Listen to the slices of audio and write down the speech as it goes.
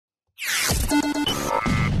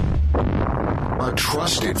a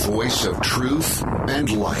trusted voice of truth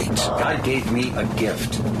and light. God gave me a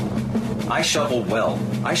gift. I shovel well.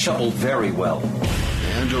 I shovel very well.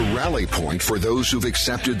 And a rally point for those who've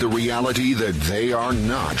accepted the reality that they are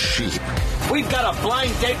not sheep. We've got a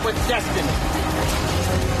blind date with destiny.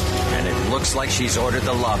 And it looks like she's ordered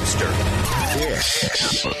the lobster.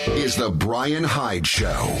 This is the Brian Hyde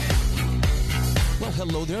Show. Well,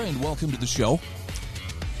 hello there, and welcome to the show.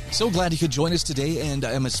 So glad you could join us today, and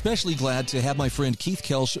I'm especially glad to have my friend Keith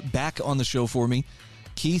Kelsch back on the show for me.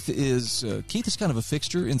 Keith is kind of a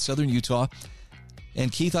fixture in southern Utah.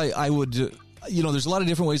 And Keith, I would, there's a lot of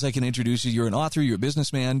different ways I can introduce you. You're an author, you're a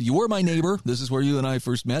businessman, you were my neighbor. This is where you and I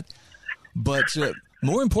first met. But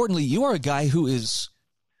more importantly, you are a guy who is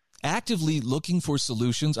actively looking for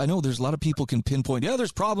solutions. I know there's a lot of people can pinpoint,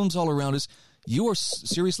 there's problems all around us. You are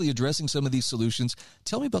seriously addressing some of these solutions.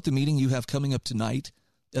 Tell me about the meeting you have coming up tonight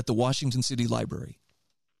at the Washington City Library.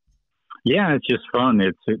 Yeah, it's just fun.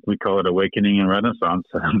 We call it Awakening and Renaissance.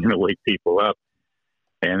 I'm going to wake people up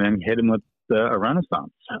and then hit them with a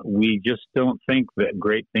renaissance. We just don't think that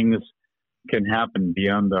great things can happen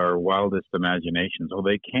beyond our wildest imaginations. Well,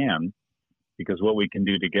 they can, because what we can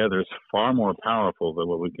do together is far more powerful than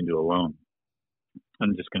what we can do alone.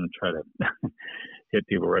 I'm just going to try to hit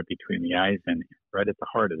people right between the eyes and right at the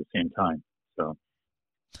heart at the same time. So,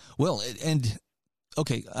 well, and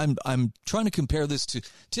okay, I'm trying to compare this to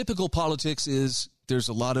typical politics. Is there's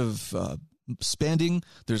a lot of spending,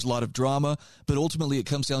 there's a lot of drama, but ultimately it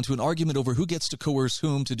comes down to an argument over who gets to coerce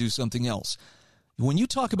whom to do something else. When you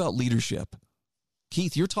talk about leadership,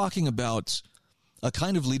 Keith, you're talking about a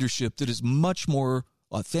kind of leadership that is much more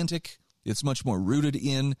authentic. It's much more rooted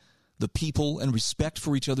in the people and respect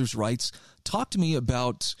for each other's rights. Talk to me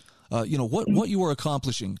about, what you are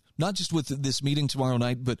accomplishing, not just with this meeting tomorrow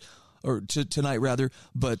night, tonight rather,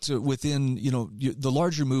 but within, the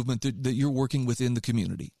larger movement that you're working within the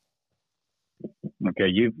community. Okay,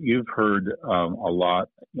 you've heard a lot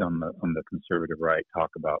on the conservative right talk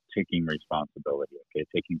about taking responsibility. Okay,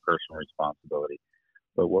 taking personal responsibility.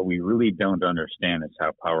 But what we really don't understand is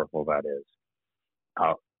how powerful that is.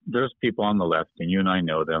 There's people on the left, and you and I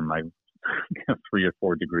know them. I have 3 or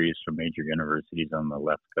 4 degrees from major universities on the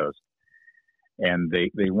left coast. And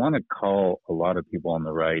they want to call a lot of people on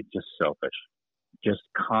the right just selfish, just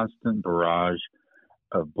constant barrage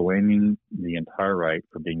of blaming the entire right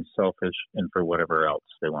for being selfish and for whatever else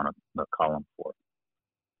they want to call them for.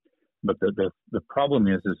 But the problem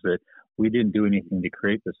is that we didn't do anything to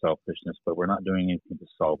create the selfishness, but we're not doing anything to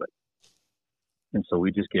solve it. And so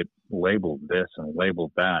we just get labeled this and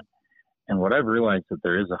labeled that. And what I've realized that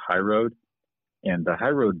there is a high road, and the high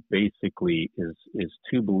road basically is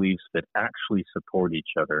 2 beliefs that actually support each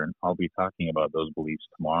other. And I'll be talking about those beliefs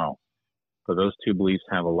tomorrow. So those 2 beliefs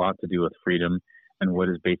have a lot to do with freedom and what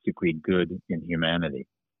is basically good in humanity.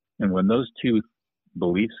 And when those 2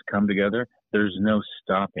 beliefs come together, there's no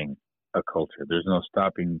stopping a culture. There's no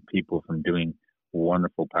stopping people from doing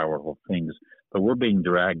wonderful, powerful things. But we're being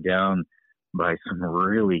dragged down by some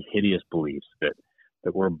really hideous beliefs that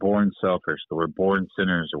we're born selfish, that we're born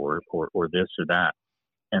sinners, or this or that.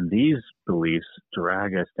 And these beliefs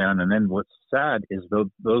drag us down. And then what's sad is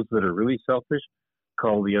those that are really selfish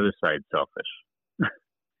call the other side selfish.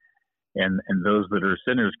 and those that are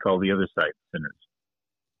sinners call the other side sinners.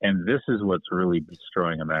 And this is what's really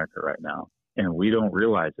destroying America right now. And we don't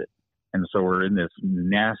realize it. And so we're in this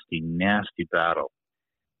nasty, nasty battle.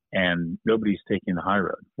 And nobody's taking the high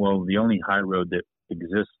road. Well, the only high road that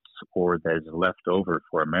exists or that is left over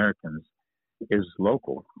for Americans is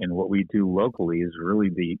local. And what we do locally is really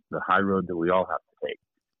the high road that we all have to take.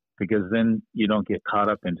 Because then you don't get caught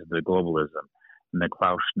up into the globalism and the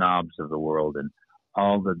Klaus Schwabs of the world and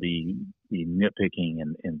all the nitpicking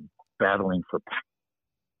and battling for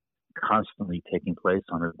constantly taking place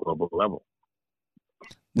on a global level.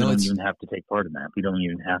 We don't even have to take part in that. We don't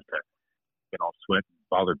even have to get all sweat and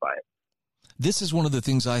bothered by it. This is one of the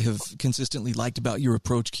things I have consistently liked about your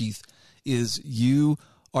approach, Keith, is you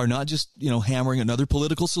are not just, hammering another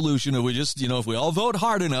political solution, or we just, if we all vote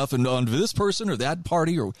hard enough and on this person or that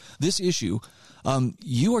party or this issue,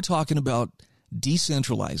 you are talking about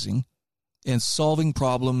decentralizing and solving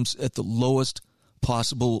problems at the lowest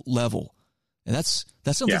possible level. And that's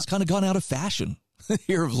something that's kind of gone out of fashion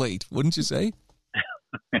here of late, wouldn't you say?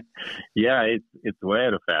 Yeah, it's way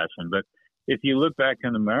out of fashion. But if you look back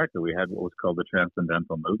in America, we had what was called the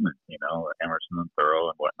Transcendental Movement, Emerson and Thoreau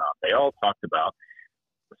and whatnot. They all talked about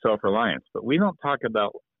self-reliance, but we don't talk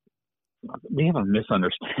about, we have a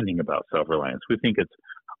misunderstanding about self-reliance. We think it's,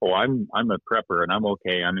 I'm a prepper and I'm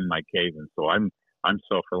okay. I'm in my cave. And so I'm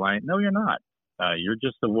self-reliant. No, you're not. You're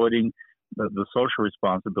just avoiding the social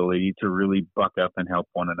responsibility to really buck up and help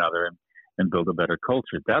one another and build a better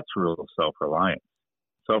culture. That's real self-reliance.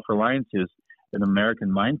 Self-reliance is an American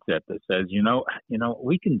mindset that says,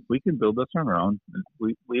 we can build this on our own.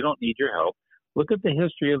 We don't need your help. Look at the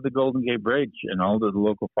history of the Golden Gate Bridge and all the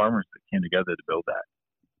local farmers that came together to build that.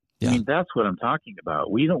 Yeah. I mean, that's what I'm talking about.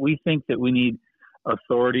 We think that we need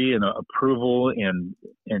authority and approval and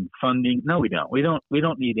funding. No, we don't. We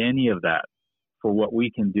don't need any of that for what we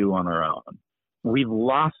can do on our own. We've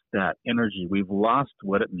lost that energy. We've lost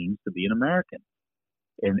what it means to be an American.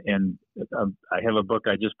 And I have a book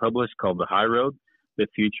I just published called The High Road, The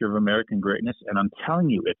Future of American Greatness. And I'm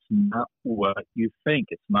telling you, it's not what you think.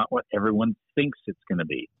 It's not what everyone thinks it's going to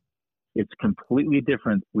be. It's completely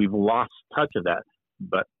different. We've lost touch of that.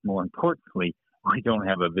 But more importantly, we don't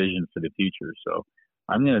have a vision for the future. So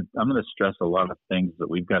I'm going to stress a lot of things that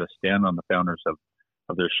we've got to stand on the founders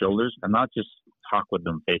of their shoulders and not just talk with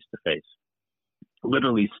them face to face.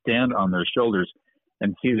 Literally stand on their shoulders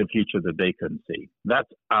and see the future that they couldn't see. That's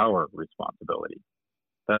our responsibility.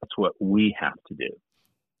 That's what we have to do.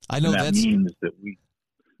 I know that means that we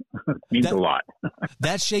means a lot.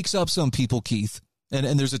 That shakes up some people, Keith.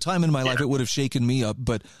 And there's a time in my life it would have shaken me up,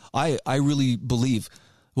 but I really believe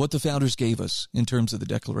what the founders gave us in terms of the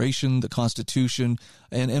Declaration, the Constitution,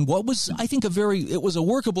 and what was, I think, it was a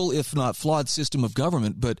workable, if not flawed, system of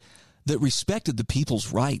government, but that respected the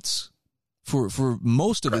people's rights for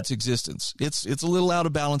most of its existence. It's a little out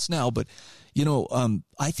of balance now, but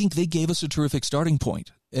I think they gave us a terrific starting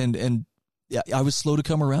point. And I was slow to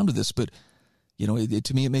come around to this, but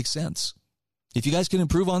to me it makes sense. If you guys can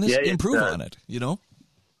improve on this, improve on it.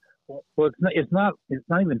 Well, it's not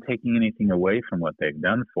even taking anything away from what they've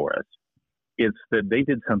done for us. It's that they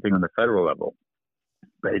did something on the federal level,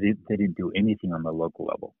 but they didn't do anything on the local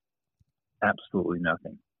level. Absolutely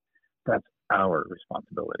nothing. That's our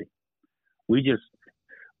responsibility. We just,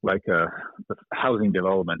 like the housing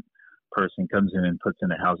development person comes in and puts in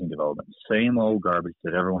a housing development, same old garbage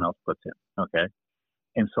that everyone else puts in, okay?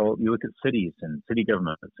 And so you look at cities and city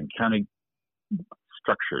governments and county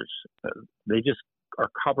structures. They just are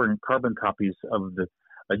carbon copies of the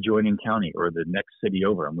adjoining county or the next city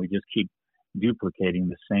over, and we just keep duplicating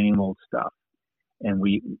the same old stuff. And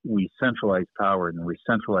we centralize power, and we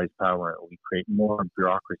centralize power, we create more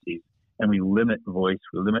bureaucracies, and we limit voice,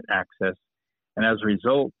 we limit access. And as a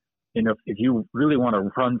result, if you really want to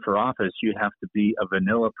run for office, you have to be a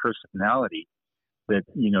vanilla personality that,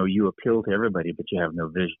 you appeal to everybody, but you have no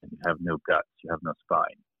vision, you have no guts, you have no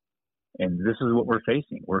spine. And this is what we're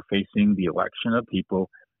facing. We're facing the election of people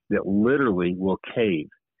that literally will cave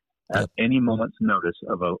at any moment's notice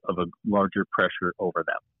of a larger pressure over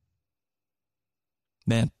them.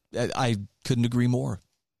 Man, I couldn't agree more.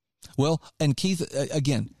 Well, and Keith,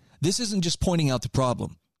 again, this isn't just pointing out the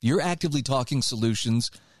problem. You're actively talking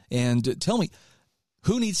solutions. And tell me,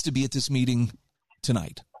 who needs to be at this meeting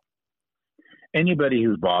tonight? Anybody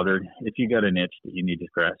who's bothered, if you got an itch that you need to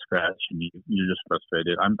scratch and you're just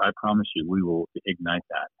frustrated, I promise you we will ignite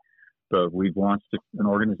that. But we've launched an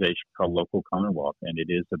organization called Local Commonwealth, and it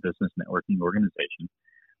is a business networking organization.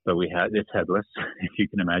 But it's headless, if you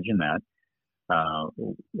can imagine that,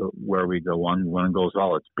 where we go one goes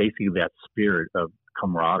all. It's basically that spirit of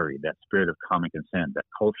camaraderie, that spirit of common consent, that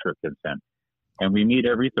culture of consent. And we meet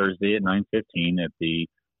every Thursday at 9:15 at the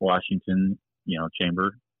Washington,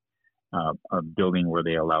 Chamber a building where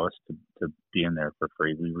they allow us to be in there for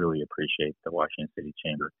free. We really appreciate the Washington City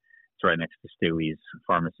Chamber. It's right next to Staley's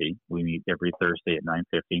Pharmacy. We meet every Thursday at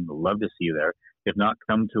 9:15. We'd love to see you there. If not,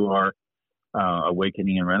 come to our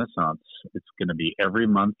Awakening and Renaissance. It's going to be every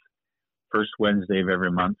month, first Wednesday of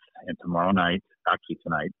every month, and tomorrow night, actually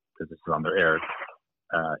tonight, because this is on the air,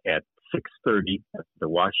 at 6:30 at the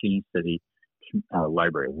Washington City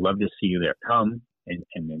Library. Love to see you there. Come. And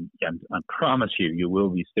I promise you will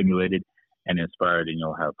be stimulated and inspired, and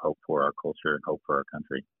you'll have hope for our culture and hope for our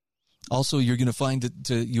country. Also, you're going to find that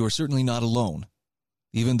you are certainly not alone,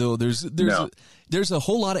 even though there's a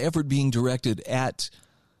whole lot of effort being directed at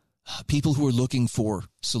people who are looking for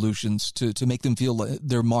solutions to make them feel like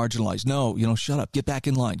they're marginalized. No, shut up, get back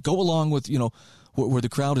in line, go along with where the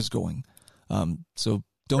crowd is going. So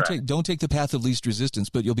don't take the path of least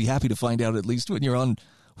resistance, but you'll be happy to find out at least when you're on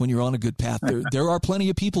a good path. There are plenty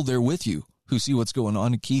of people there with you who see what's going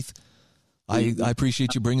on. And Keith, I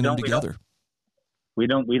appreciate you bringing them together. We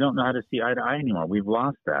don't know how to see eye to eye anymore. We've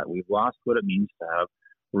lost that. We've lost what it means to have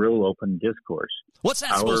real open discourse. What's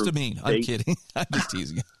that supposed to mean? I'm kidding. I'm just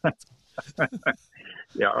teasing.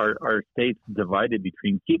 Yeah, our state's divided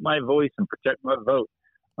between keep my voice and protect my vote.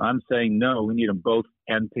 I'm saying no, we need them both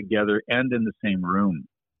and together and in the same room.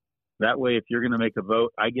 That way, if you're going to make a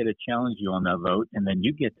vote, I get to challenge you on that vote, and then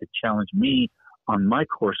you get to challenge me on my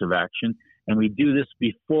course of action. And we do this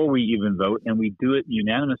before we even vote, and we do it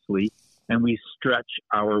unanimously, and we stretch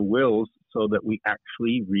our wills so that we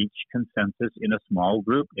actually reach consensus in a small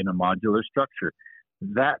group, in a modular structure.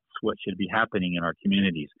 That's what should be happening in our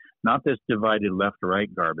communities, not this divided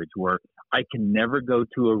left-right garbage where I can never go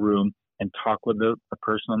to a room and talk with a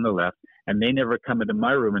person on the left, and they never come into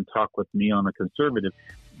my room and talk with me on a conservative.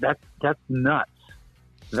 That's nuts.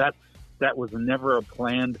 That was never a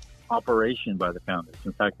planned operation by the founders.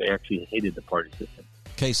 In fact, they actually hated the party system.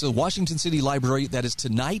 Okay, so Washington City Library, that is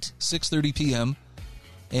tonight, 6:30 p.m.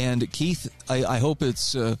 And Keith, I hope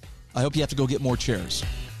I hope you have to go get more chairs.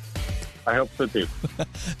 I hope so too.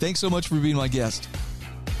 Thanks so much for being my guest.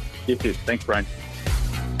 You too. Thanks, Brian.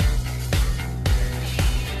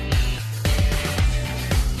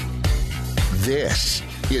 This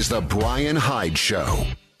is the Brian Hyde Show.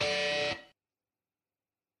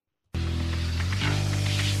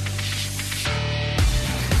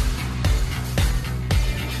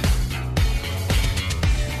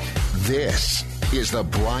 This is the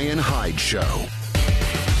Brian Hyde Show.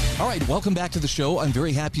 All right, welcome back to the show. I'm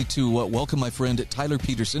very happy to welcome my friend Tyler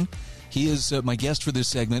Peterson. He is my guest for this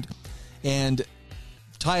segment. And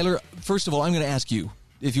Tyler, first of all, I'm going to ask you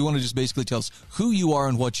if you want to just basically tell us who you are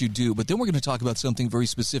and what you do. But then we're going to talk about something very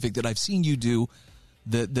specific that I've seen you do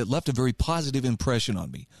that left a very positive impression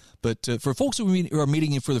on me. But for folks who are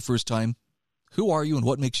meeting you for the first time, who are you and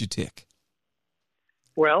what makes you tick?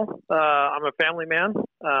 Well, I'm a family man.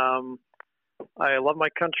 I love my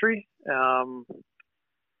country. I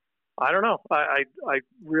don't know. I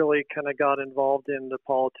really kind of got involved into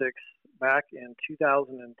politics back in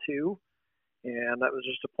 2002, and that was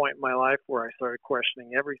just a point in my life where I started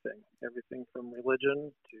questioning everything from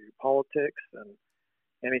religion to politics and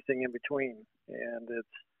anything in between. And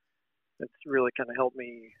it's really kind of helped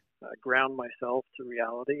me ground myself to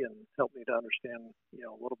reality and helped me to understand,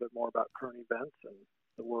 a little bit more about current events and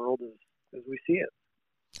the world as we see it.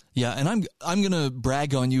 Yeah, and I'm going to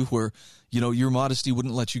brag on you where, your modesty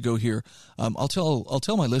wouldn't let you go here. I'll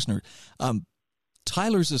tell my listener,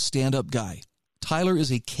 Tyler's a stand-up guy. Tyler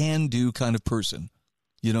is a can-do kind of person.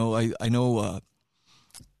 I know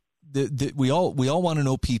that we all want to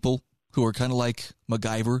know people who are kind of like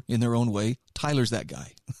MacGyver in their own way. Tyler's that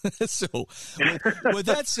guy. So with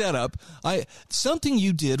that set up, something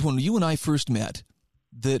you did when you and I first met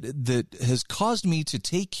that has caused me to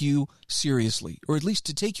take you seriously, or at least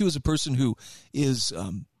to take you as a person who is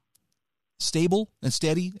stable and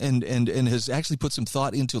steady and has actually put some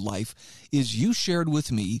thought into life, is you shared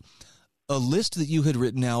with me a list that you had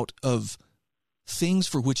written out of things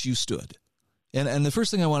for which you stood. And the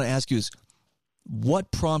first thing I want to ask you is,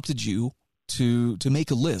 what prompted you to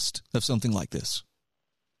make a list of something like this?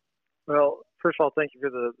 Well, first of all, thank you for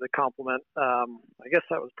the compliment. I guess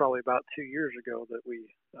that was probably about 2 years ago that we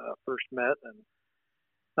first met.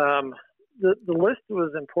 And the list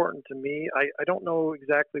was important to me. I don't know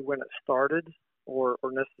exactly when it started or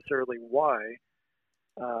necessarily why,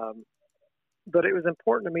 but it was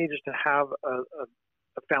important to me just to have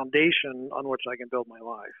a foundation on which I can build my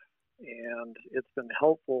life. And it's been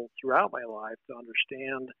helpful throughout my life to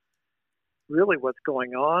understand really what's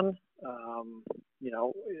going on.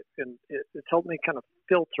 It's helped me kind of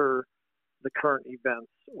filter the current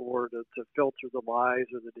events, or to filter the lies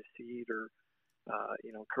or the deceit, or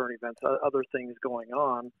current events, other things going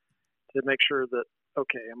on, to make sure that,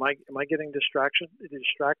 okay, am I getting distracted?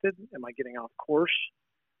 Am I getting off course?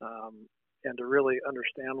 And to really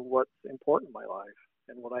understand what's important in my life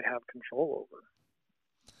and what I have control over.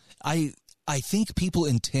 I think people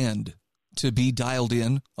intend to be dialed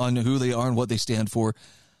in on who they are and what they stand for.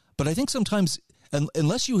 But I think sometimes,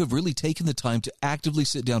 unless you have really taken the time to actively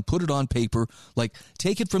sit down, put it on paper, like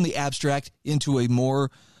take it from the abstract into a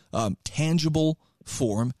more tangible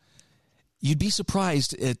form, you'd be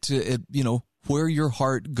surprised at where your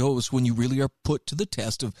heart goes when you really are put to the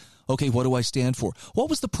test of, okay, what do I stand for? What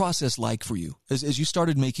was the process like for you as you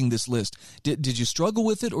started making this list? Did you struggle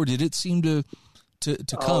with it, or did it seem to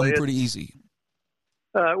come pretty easy?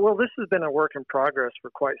 Well, this has been a work in progress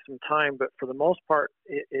for quite some time, but for the most part,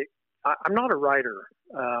 I'm not a writer.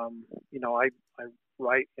 I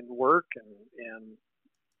write and work, and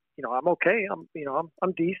I'm okay.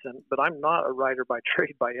 I'm decent, but I'm not a writer by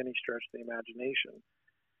trade by any stretch of the imagination.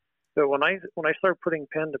 So when I started putting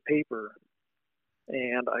pen to paper,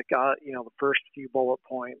 and I got the first few bullet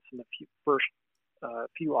points and the first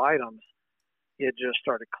few items, it just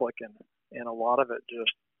started clicking, and a lot of it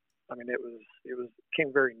just. It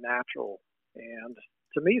came very natural, and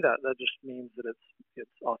to me that just means that it's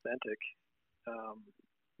authentic.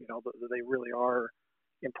 that they really are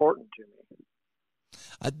important to me.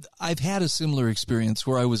 I've had a similar experience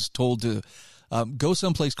where I was told to go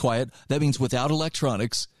someplace quiet. That means without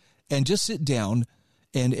electronics, and just sit down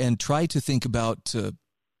and try to think about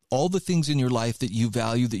all the things in your life that you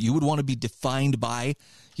value, that you would want to be defined by.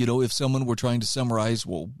 If someone were trying to summarize,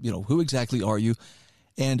 well, who exactly are you?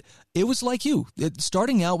 And it was like you.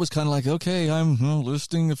 Starting out was kind of like, okay, I'm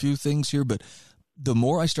listing a few things here, but the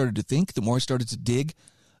more I started to think, the more I started to dig,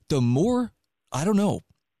 the more, I don't know,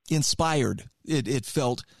 inspired it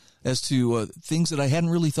felt as to things that I hadn't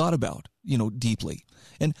really thought about, deeply.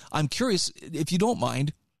 And I'm curious, if you don't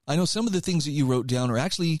mind, I know some of the things that you wrote down are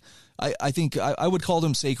actually, I think I would call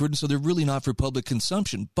them sacred, so they're really not for public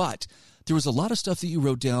consumption. But there was a lot of stuff that you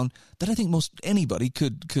wrote down that I think most anybody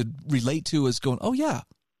could relate to as going, oh, yeah,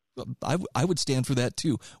 I would stand for that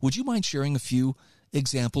too. Would you mind sharing a few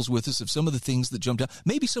examples with us of some of the things that jumped out,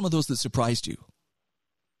 maybe some of those that surprised you?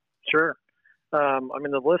 Sure.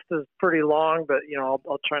 The list is pretty long, but,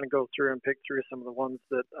 I'll try to go through and pick through some of the ones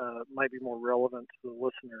that might be more relevant to the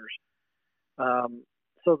listeners.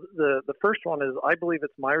 So the first one is, I believe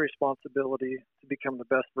it's my responsibility to become the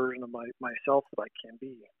best version of myself that I can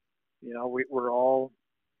be. We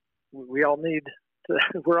all need to,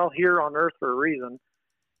 we're all here on earth for a reason,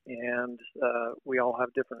 and we all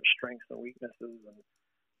have different strengths and weaknesses. And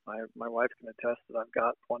my wife can attest that I've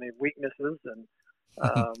got plenty of weaknesses, and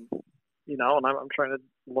and I'm trying to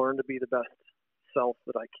learn to be the best self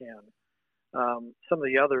that I can. Some of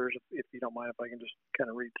the others, if you don't mind, if I can just kind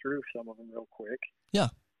of read through some of them real quick. Yeah.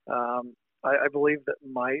 I believe that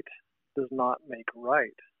might does not make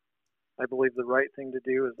right. I believe the right thing to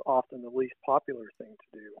do is often the least popular thing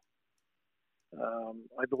to do.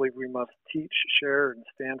 I believe we must teach, share, and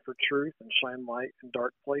stand for truth and shine light in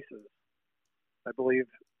dark places. I believe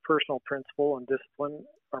personal principle and discipline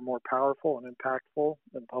are more powerful and impactful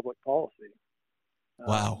than public policy.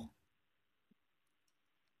 Wow.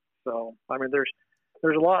 So,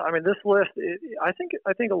 there's a lot. This list, I think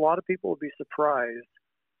a lot of people would be surprised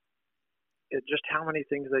at just how many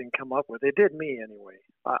things they can come up with. It did me anyway.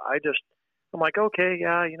 I'm like, okay,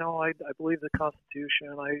 yeah, I believe the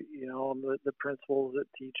Constitution, the principles it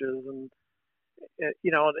teaches, and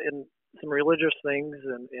some religious things,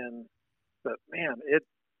 but man, it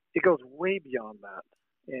goes way beyond that.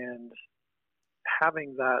 And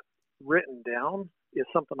having that written down is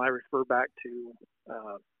something I refer back to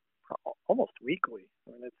almost weekly.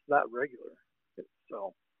 It's that regular.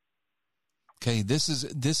 Okay, this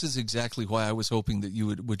is exactly why I was hoping that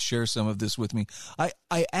you would share some of this with me. I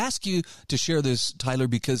ask you to share this, Tyler,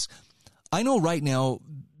 because I know right now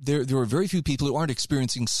there are very few people who aren't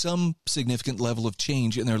experiencing some significant level of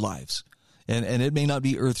change in their lives. And it may not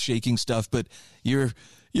be earth-shaking stuff, but you're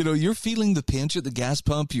feeling the pinch at the gas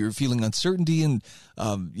pump. You're feeling uncertainty and,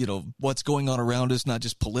 what's going on around us, not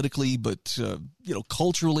just politically, but,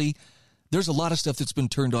 culturally. There's a lot of stuff that's been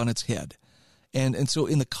turned on its head. And so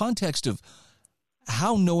in the context of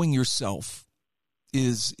how knowing yourself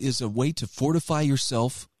is a way to fortify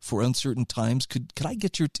yourself for uncertain times, could I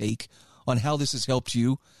get your take on how this has helped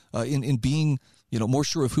you in being, more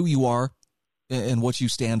sure of who you are and what you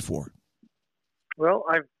stand for? Well,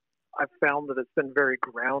 I've found that it's been very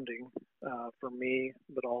grounding for me,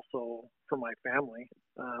 but also for my family.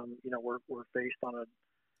 We're faced on a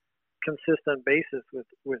consistent basis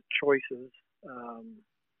with choices,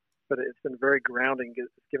 but it's been very grounding.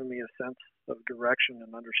 It's given me a sense of direction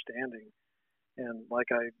and understanding. And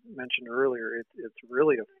like I mentioned earlier, it's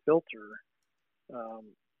really a filter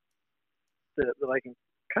that I can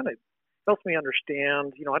kind of helps me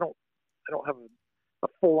understand. I don't have a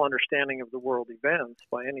full understanding of the world events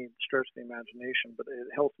by any stretch of the imagination, but it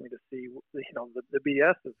helps me to see, the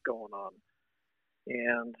BS that's going on.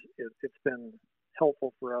 And it's been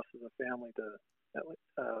helpful for us as a family to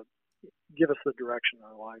give us the direction in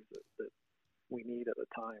our lives that we need at the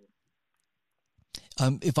time.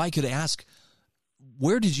 If I could ask,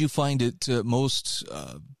 where did you find it most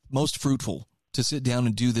fruitful to sit down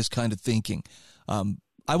and do this kind of thinking?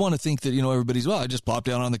 I want to think that, everybody's, I just pop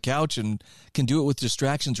down on the couch and can do it with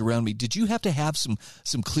distractions around me. Did you have to have some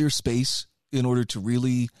clear space in order to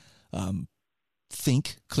really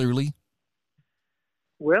think clearly?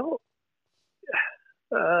 Well,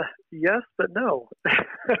 yes, but no.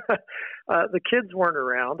 The kids weren't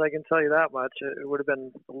around, I can tell you that much. It would have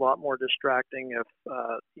been a lot more distracting if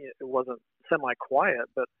it wasn't semi-quiet,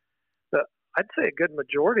 but I'd say a good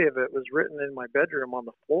majority of it was written in my bedroom on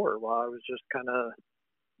the floor while I was just kind of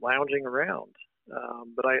lounging around.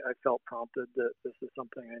 But I felt prompted that this is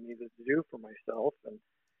something I needed to do for myself. And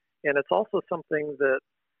it's also something that,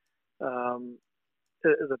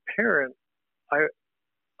 as a parent,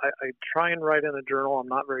 I try and write in a journal. I'm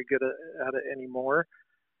not very good at it anymore.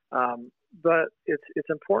 But it's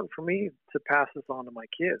important for me to pass this on to my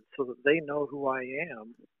kids so that they know who I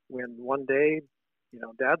am when one day,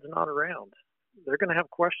 Dad's not around. They're going to have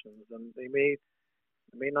questions, and they may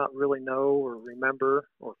not really know or remember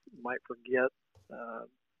or might forget,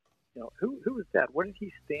 who is Dad? What did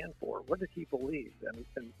he stand for? What did he believe?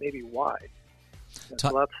 And maybe why? And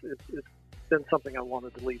so it's been something I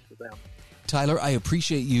wanted to leave to them. Tyler, I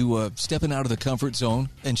appreciate you stepping out of the comfort zone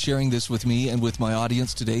and sharing this with me and with my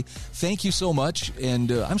audience today. Thank you so much,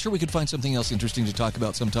 and I'm sure we could find something else interesting to talk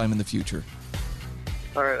about sometime in the future.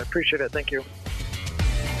 All right, I appreciate it. Thank you.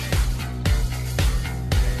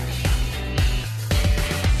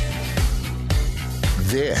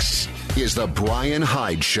 This is The Brian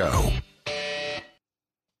Hyde Show.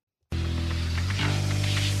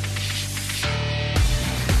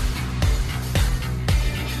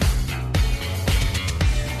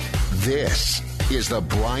 This is The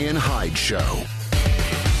Brian Hyde Show.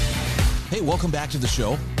 Hey, welcome back to the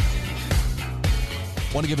show.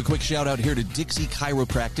 Want to give a quick shout out here to Dixie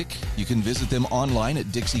Chiropractic. You can visit them online at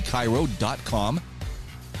dixiechiro.com.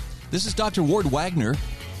 This is Dr. Ward Wagner,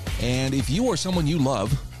 and if you or someone you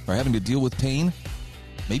love are having to deal with pain,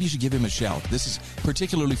 maybe you should give him a shout. This is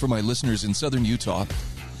particularly for my listeners in southern Utah.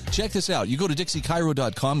 Check this out. You go to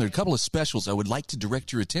dixiechiro.com. There are a couple of specials I would like to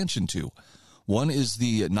direct your attention to. One is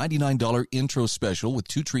the $99 intro special with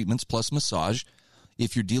 2 treatments plus massage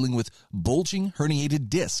if you're dealing with bulging herniated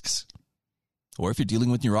discs. Or if you're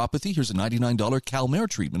dealing with neuropathy, here's a $99 Calmare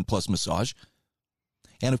treatment plus massage.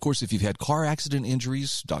 And, of course, if you've had car accident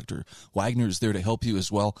injuries, Dr. Wagner is there to help you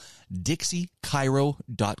as well.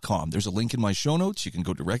 dixiechiro.com. There's a link in my show notes. You can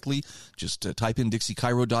go directly. Just type in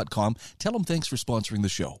dixiechiro.com. Tell them thanks for sponsoring the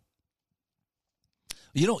show.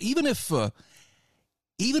 Even if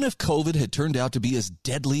COVID had turned out to be as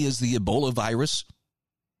deadly as the Ebola virus,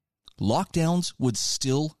 lockdowns would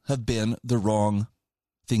still have been the wrong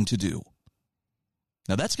thing to do.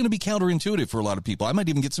 Now, that's going to be counterintuitive for a lot of people. I might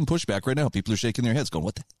even get some pushback right now. People are shaking their heads going,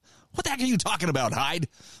 what the heck are you talking about, Hyde?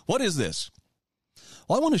 What is this?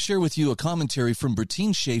 Well, I want to share with you a commentary from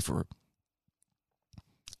Bertine Schaefer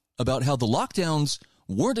about how the lockdowns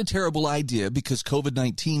weren't a terrible idea because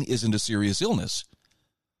COVID-19 isn't a serious illness.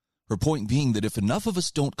 Her point being that if enough of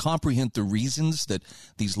us don't comprehend the reasons that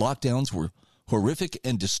these lockdowns were horrific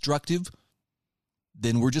and destructive,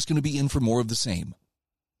 then we're just going to be in for more of the same.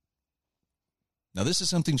 Now, this is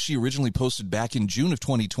something she originally posted back in June of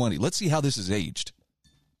 2020. Let's see how this has aged.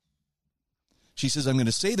 She says, I'm going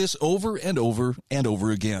to say this over and over and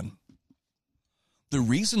over again. The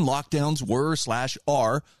reason lockdowns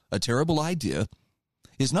were/are a terrible idea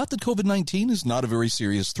is not that COVID-19 is not a very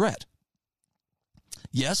serious threat.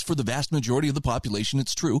 Yes, for the vast majority of the population,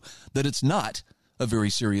 it's true that it's not a very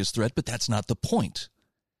serious threat, but that's not the point.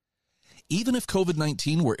 Even if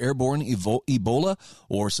COVID-19 were airborne Ebola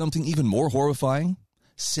or something even more horrifying,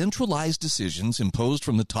 centralized decisions imposed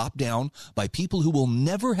from the top down by people who will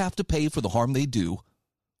never have to pay for the harm they do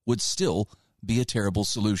would still be a terrible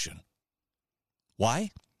solution.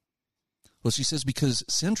 Why? Well, she says because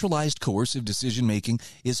centralized coercive decision-making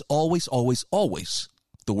is always, always, always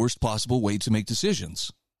the worst possible way to make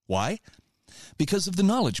decisions. Why? Because of the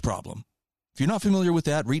knowledge problem. If you're not familiar with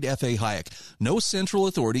that, read F.A. Hayek. No central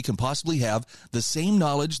authority can possibly have the same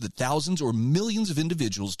knowledge that thousands or millions of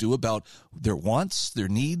individuals do about their wants, their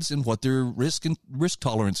needs, and what their risk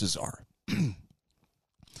tolerances are.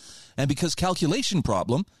 And because calculation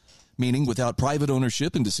problem, meaning without private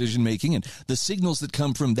ownership and decision-making and the signals that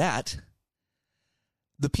come from that,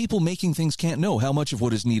 the people making things can't know how much of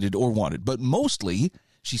what is needed or wanted. But mostly,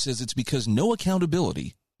 she says it's because no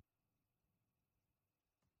accountability.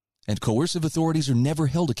 And coercive authorities are never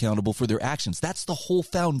held accountable for their actions. That's the whole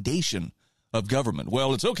foundation of government.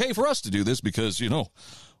 Well, it's okay for us to do this because,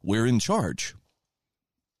 we're in charge.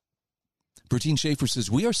 Bertine Schaefer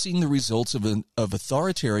says, we are seeing the results of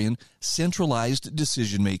authoritarian, centralized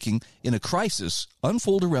decision-making in a crisis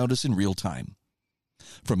unfold around us in real time.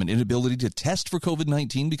 From an inability to test for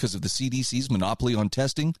COVID-19 because of the CDC's monopoly on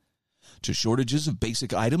testing, to shortages of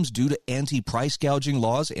basic items due to anti-price gouging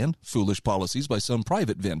laws and foolish policies by some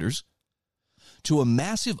private vendors, to a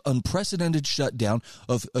massive, unprecedented shutdown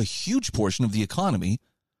of a huge portion of the economy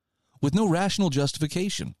with no rational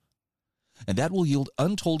justification. And that will yield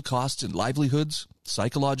untold costs in livelihoods,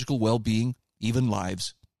 psychological well-being, even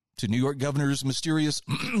lives. To New York Governor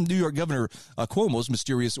Cuomo's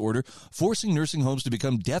mysterious order forcing nursing homes to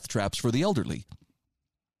become death traps for the elderly.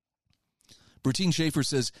 Bertine Schaefer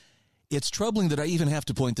says, it's troubling that I even have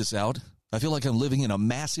to point this out. I feel like I'm living in a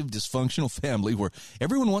massive dysfunctional family where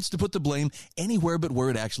everyone wants to put the blame anywhere but where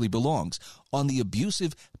it actually belongs, on the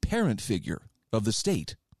abusive parent figure of the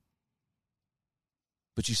state.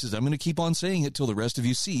 But she says, I'm going to keep on saying it till the rest of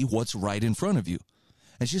you see what's right in front of you.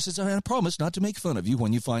 And she says, I promise not to make fun of you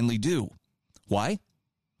when you finally do. Why?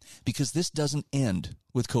 Because this doesn't end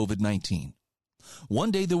with COVID-19.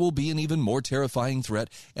 One day there will be an even more terrifying threat,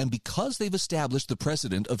 and because they've established the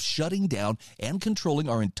precedent of shutting down and controlling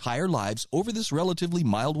our entire lives over this relatively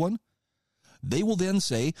mild one, they will then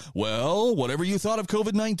say, well, whatever you thought of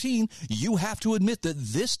COVID-19, you have to admit that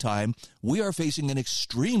this time we are facing an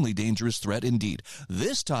extremely dangerous threat indeed.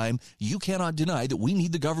 This time you cannot deny that we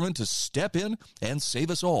need the government to step in and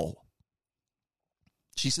save us all.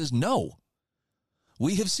 She says, no.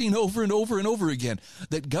 We have seen over and over and over again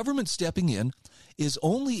that government stepping in is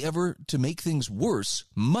only ever to make things worse,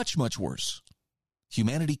 much, much worse.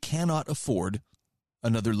 Humanity cannot afford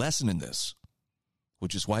another lesson in this,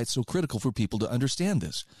 which is why it's so critical for people to understand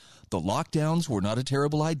this. The lockdowns were not a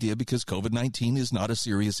terrible idea because COVID-19 is not a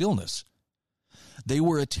serious illness. They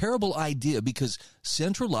were a terrible idea because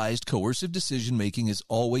centralized coercive decision-making is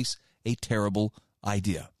always a terrible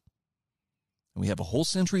idea. And we have a whole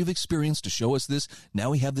century of experience to show us this.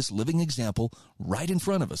 Now we have this living example right in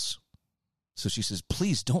front of us. So she says,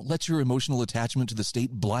 please don't let your emotional attachment to the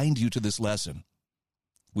state blind you to this lesson.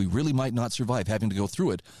 We really might not survive having to go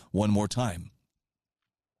through it one more time.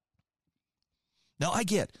 Now, I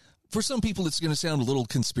get, for some people, it's going to sound a little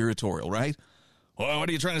conspiratorial, right? Well, what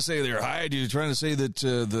are you trying to say there, Hyde? Are you trying to say that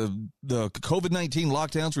the COVID-19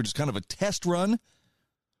 lockdowns were just kind of a test run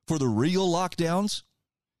for the real lockdowns?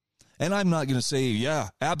 And I'm not going to say, yeah,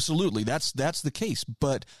 absolutely, that's the case.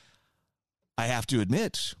 But I have to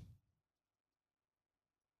admit,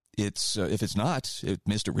 if it's not, it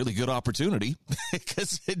missed a really good opportunity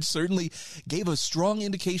because it certainly gave a strong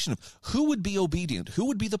indication of who would be obedient, who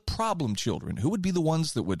would be the problem children, who would be the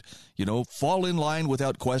ones that would, fall in line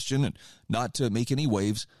without question and not make any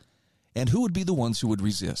waves, and who would be the ones who would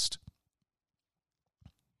resist.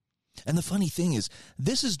 And the funny thing is,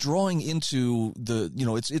 this is drawing into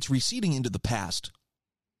it's receding into the past.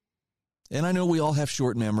 And I know we all have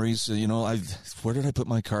short memories. Where did I put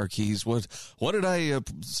my car keys? What did I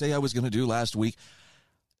say I was going to do last week?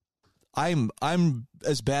 I'm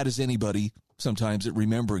as bad as anybody sometimes at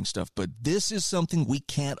remembering stuff, but this is something we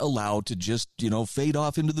can't allow to just, fade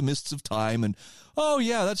off into the mists of time. And, oh,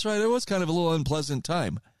 yeah, that's right. It was kind of a little unpleasant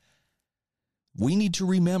time. We need to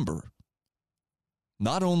remember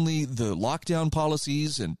not only the lockdown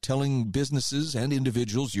policies and telling businesses and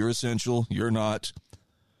individuals, you're essential, you're not.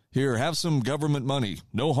 Here, have some government money.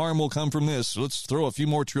 No harm will come from this. Let's throw a few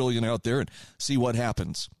more trillion out there and see what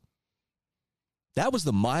happens. That was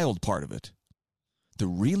the mild part of it. The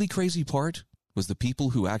really crazy part was the people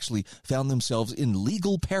who actually found themselves in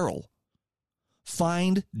legal peril.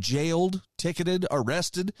 Fined, jailed, ticketed,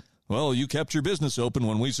 arrested. Well, you kept your business open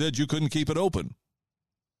when we said you couldn't keep it open.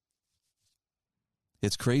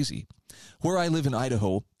 It's crazy. Where I live in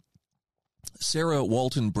Idaho, Sarah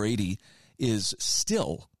Walton Brady is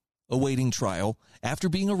still awaiting trial after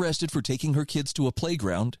being arrested for taking her kids to a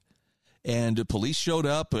playground, and police showed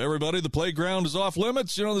up. Everybody, the playground is off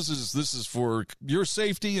limits. This is for your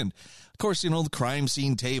safety. And of course, the crime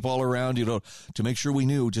scene tape all around, to make sure we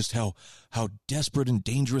knew just how desperate and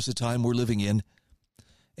dangerous a time we're living in.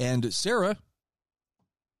 And Sarah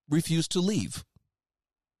refused to leave.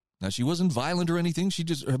 Now, she wasn't violent or anything. She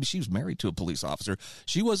was married to a police officer.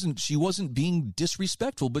 She wasn't being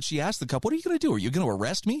disrespectful, but she asked the couple, what are you going to do? Are you going to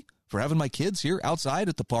arrest me for having my kids here outside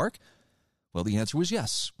at the park? Well, the answer was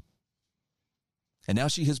yes. And now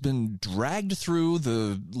she has been dragged through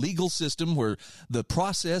the legal system where the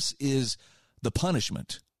process is the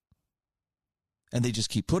punishment. And they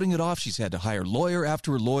just keep putting it off. She's had to hire lawyer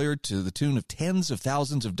after lawyer to the tune of tens of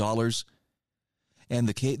thousands of dollars. And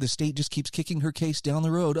the state just keeps kicking her case down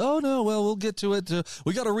the road. Oh, no, well, we'll get to it.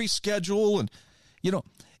 We got to reschedule. And,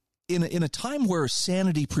 in a time where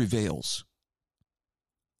sanity prevails,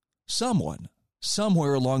 someone,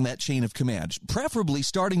 somewhere along that chain of command, preferably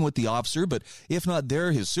starting with the officer, but if not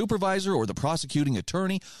there, his supervisor or the prosecuting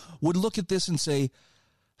attorney, would look at this and say,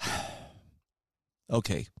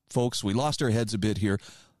 okay, folks, we lost our heads a bit here.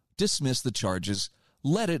 Dismiss the charges.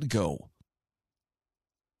 Let it go.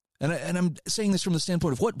 And I'm saying this from the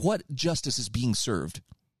standpoint of what justice is being served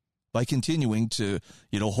by continuing to,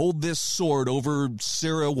 hold this sword over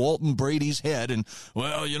Sarah Walton Brady's head and,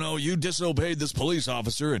 well, you disobeyed this police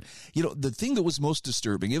officer. And, the thing that was most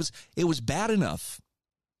disturbing, it was bad enough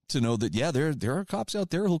to know that, yeah, there are cops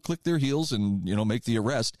out there who'll click their heels and, make the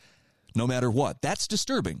arrest no matter what. That's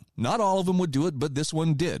disturbing. Not all of them would do it, but this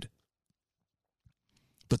one did.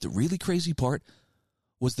 But the really crazy part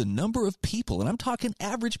was the number of people, and I'm talking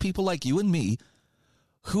average people like you and me,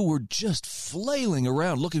 who were just flailing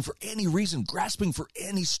around looking for any reason, grasping for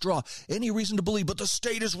any straw, any reason to believe, but the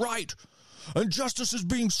state is right. And justice is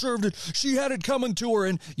being served, and she had it coming to her.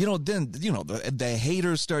 And, then, the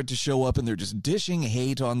haters start to show up, and they're just dishing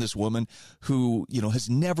hate on this woman who, has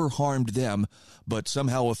never harmed them, but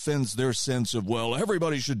somehow offends their sense of, well,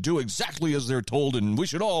 everybody should do exactly as they're told, and we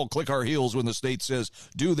should all click our heels when the state says,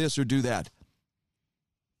 do this or do that.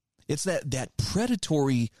 It's that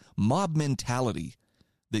predatory mob mentality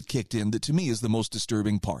that kicked in that, to me, is the most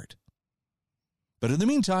disturbing part. But in the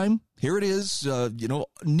meantime, here it is,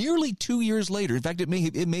 nearly 2 years later. In fact, it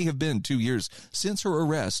may have been 2 years since her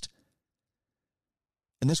arrest.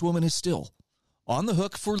 And this woman is still on the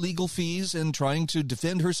hook for legal fees and trying to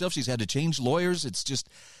defend herself. She's had to change lawyers.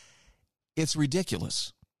 It's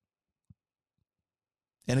ridiculous.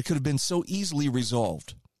 And it could have been so easily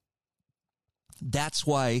resolved. That's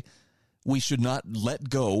why we should not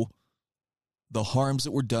let go the harms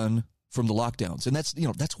that were done from the lockdowns. And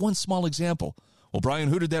that's one small example. Well, Brian,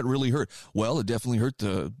 who did that really hurt? Well, it definitely hurt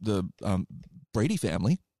the Brady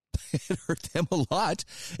family. It hurt them a lot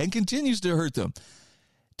and continues to hurt them.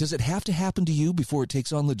 Does it have to happen to you before it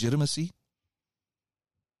takes on legitimacy?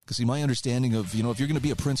 Because, see, my understanding of, if you're going to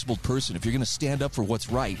be a principled person, if you're going to stand up for what's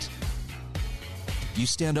right, you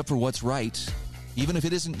stand up for what's right, even if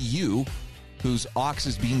it isn't you whose ox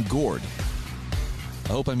is being gored. I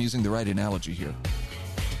hope I'm using the right analogy here.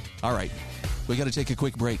 All right, we got to take a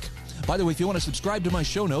quick break. By the way, if you want to subscribe to my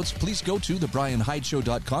show notes, please go to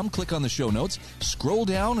thebrianhydeshow.com, click on the show notes, scroll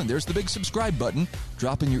down, and there's the big subscribe button.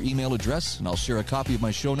 Drop in your email address, and I'll share a copy of my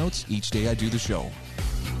show notes each day I do the show.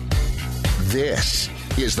 This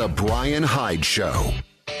is The Brian Hyde Show.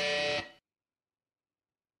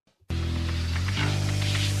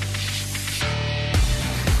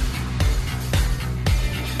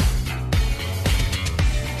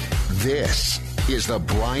 This is The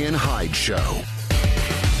Brian Hyde Show.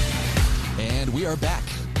 And we are back.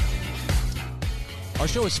 Our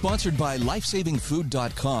show is sponsored by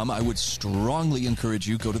LifesavingFood.com. I would strongly encourage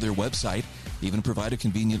you go to their website, even provide a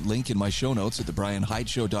convenient link in my show notes at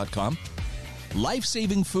thebrianhydeshow.com.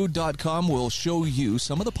 LifesavingFood.com will show you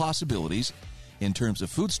some of the possibilities in terms of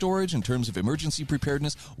food storage, in terms of emergency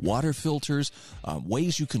preparedness, water filters,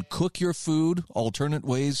 ways you can cook your food, alternate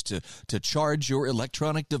ways to charge your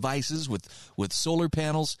electronic devices with solar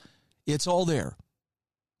panels. It's all there.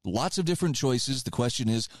 Lots of different choices. The question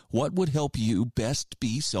is, what would help you best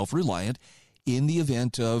be self-reliant in the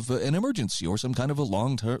event of an emergency or some kind of a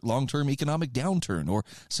long-term economic downturn or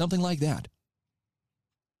something like that?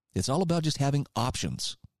 It's all about just having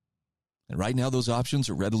options. And right now, those options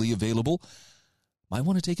are readily available. Might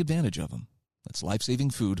want to take advantage of them. That's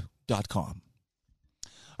LifesavingFood.com.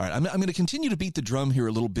 All right, I'm going to continue to beat the drum here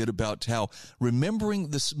a little bit about how remembering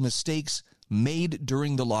the mistakes made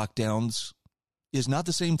during the lockdowns is not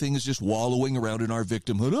the same thing as just wallowing around in our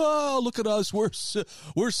victimhood. Oh, look at us.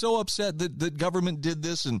 We're so upset that government did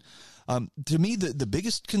this. And to me, the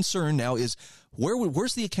biggest concern now is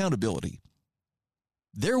where's the accountability?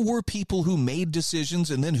 There were people who made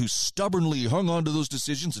decisions and then who stubbornly hung on to those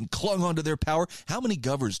decisions and clung on to their power. How many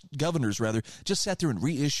governors just sat there and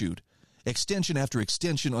reissued extension after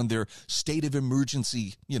extension on their state of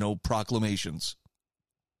emergency, proclamations?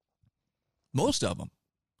 Most of them.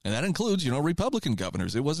 And that includes, Republican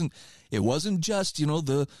governors. It wasn't just,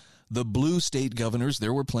 the blue state governors.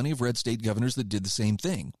 There were plenty of red state governors that did the same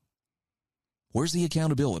thing. Where's the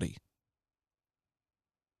accountability?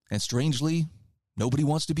 And strangely, nobody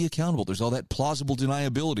wants to be accountable. There's all that plausible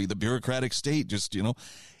deniability. The bureaucratic state just,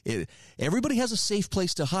 everybody has a safe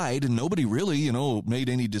place to hide, and nobody really, made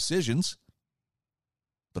any decisions.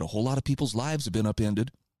 But a whole lot of people's lives have been upended.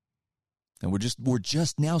 And we're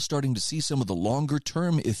just now starting to see some of the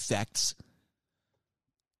longer-term effects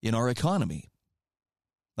in our economy,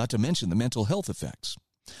 not to mention the mental health effects.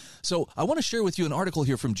 So I want to share with you an article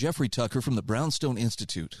here from Jeffrey Tucker from the Brownstone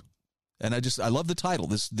Institute. And I love the title.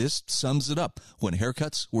 This sums it up. When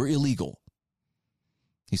haircuts were illegal.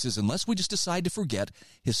 He says, unless we just decide to forget,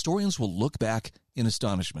 historians will look back in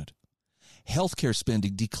astonishment. Healthcare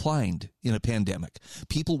spending declined in a pandemic.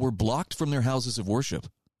 People were blocked from their houses of worship.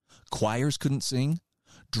 Choirs couldn't sing.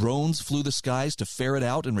 Drones flew the skies to ferret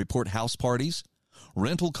out and report house parties.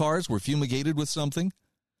 Rental cars were fumigated with something.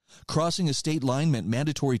 Crossing a state line meant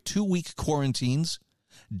mandatory 2-week quarantines.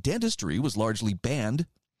 Dentistry was largely banned.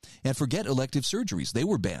 And forget elective surgeries. They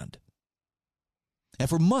were banned. And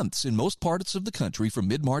for months in most parts of the country, from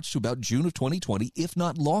mid-March to about June of 2020, if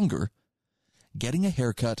not longer, getting a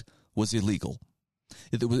haircut was illegal.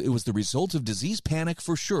 It was the result of disease panic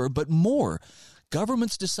for sure, but more.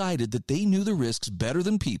 Governments decided that they knew the risks better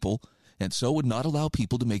than people, and so would not allow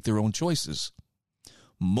people to make their own choices.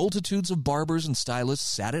 Multitudes of barbers and stylists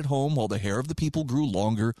sat at home while the hair of the people grew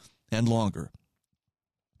longer and longer.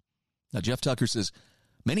 Now, Jeff Tucker says,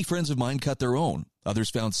 many friends of mine cut their own.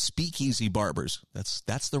 Others found speakeasy barbers.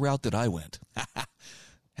 That's the route that I went.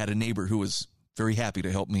 Had a neighbor who was very happy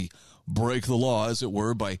to help me break the law, as it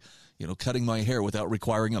were, by, cutting my hair without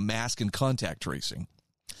requiring a mask and contact tracing.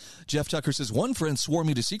 Jeff Tucker says, one friend swore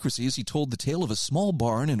me to secrecy as he told the tale of a small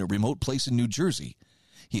barn in a remote place in New Jersey.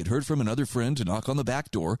 He had heard from another friend to knock on the back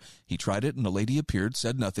door. He tried it, and a lady appeared,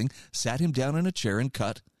 said nothing, sat him down in a chair and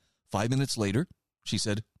cut. 5 minutes later, she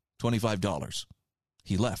said, $25.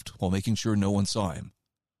 He left while making sure no one saw him.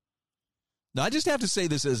 Now, I just have to say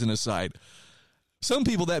this as an aside. Some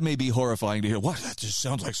people, that may be horrifying to hear. What? That just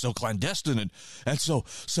sounds like so clandestine and so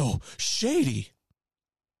shady.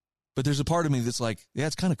 But there's a part of me that's like, yeah,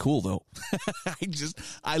 it's kind of cool, though.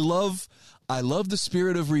 I love the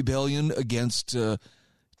spirit of rebellion against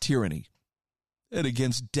tyranny and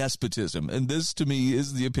against despotism. And this, to me,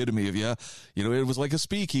 is the epitome of, it was like a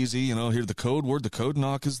speakeasy. Here, the code word, the code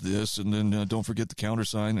knock is this, and then don't forget the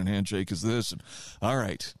countersign and handshake is this. And, all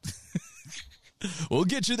right. We'll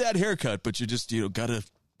get you that haircut, but you just, gotta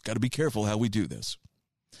be careful how we do this.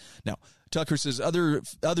 Now, Tucker says other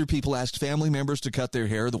people asked family members to cut their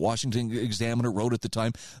hair. The Washington Examiner wrote at the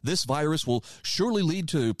time, this virus will surely lead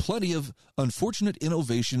to plenty of unfortunate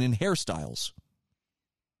innovation in hairstyles.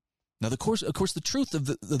 Now, of course, the truth of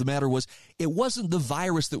the matter was it wasn't the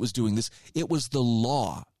virus that was doing this. It was the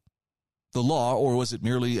law. The law, or was it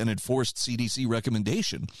merely an enforced CDC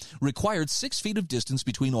recommendation, required 6 feet of distance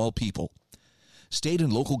between all people. State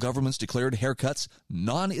and local governments declared haircuts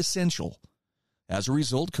non-essential. As a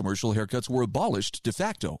result, commercial haircuts were abolished de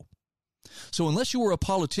facto. So unless you were a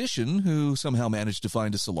politician who somehow managed to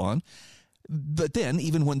find a salon, but then,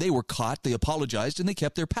 even when they were caught, they apologized and they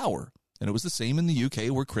kept their power. And it was the same in the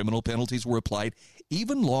UK, where criminal penalties were applied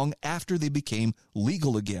even long after they became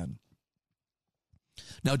legal again.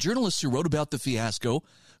 Now, journalists who wrote about the fiasco,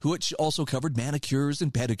 which also covered manicures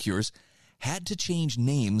and pedicures, had to change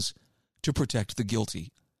names to protect the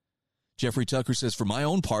guilty. Jeffrey Tucker says, for my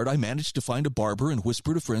own part, I managed to find a barber and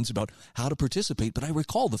whisper to friends about how to participate, but I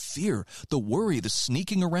recall the fear, the worry, the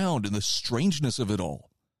sneaking around, and the strangeness of it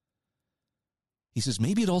all. He says,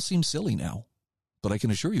 maybe it all seems silly now, but I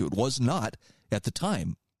can assure you it was not at the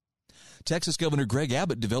time. Texas Governor Greg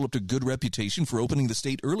Abbott developed a good reputation for opening the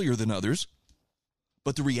state earlier than others,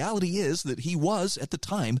 but the reality is that he was, at the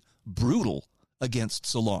time, brutal against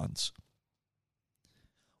salons.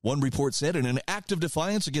 One report said, in an act of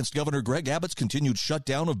defiance against Governor Greg Abbott's continued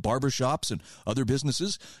shutdown of barbershops and other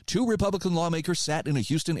businesses, 2 Republican lawmakers sat in a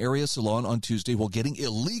Houston area salon on Tuesday while getting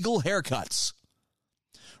illegal haircuts.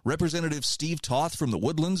 Representative Steve Toth from the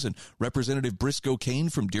Woodlands and Representative Briscoe Kane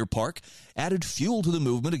from Deer Park added fuel to the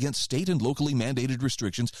movement against state and locally mandated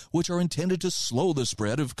restrictions, which are intended to slow the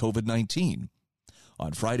spread of COVID-19.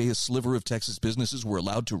 On Friday, a sliver of Texas businesses were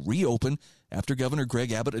allowed to reopen after Governor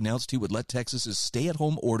Greg Abbott announced he would let Texas's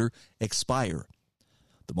stay-at-home order expire.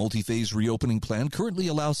 The multi-phase reopening plan currently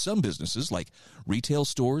allows some businesses, like retail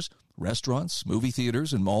stores, restaurants, movie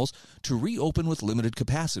theaters, and malls, to reopen with limited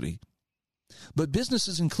capacity. But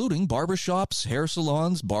businesses including barbershops, hair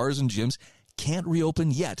salons, bars, and gyms can't reopen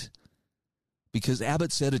yet because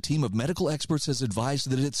Abbott said a team of medical experts has advised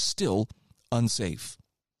that it's still unsafe.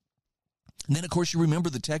 And then, of course, you remember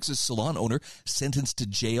the Texas salon owner sentenced to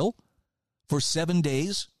jail for 7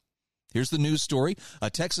 days. Here's the news story. A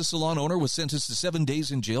Texas salon owner was sentenced to 7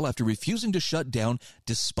 days in jail after refusing to shut down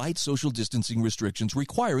despite social distancing restrictions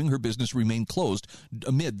requiring her business remain closed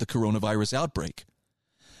amid the coronavirus outbreak.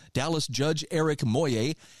 Dallas Judge Eric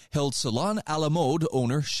Moye held Salon a la Mode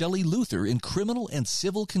owner Shelley Luther in criminal and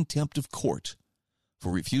civil contempt of court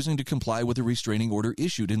for refusing to comply with a restraining order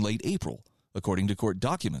issued in late April, according to court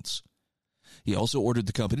documents. He also ordered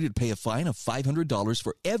the company to pay a fine of $500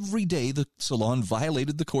 for every day the salon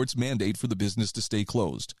violated the court's mandate for the business to stay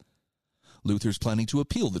closed. Luther's planning to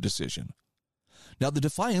appeal the decision. Now, the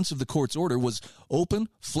defiance of the court's order was open,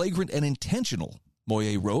 flagrant, and intentional,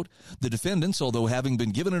 Moye wrote. The defendants, although having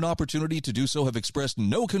been given an opportunity to do so, have expressed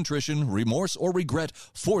no contrition, remorse, or regret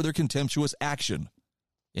for their contemptuous action.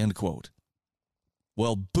 End quote.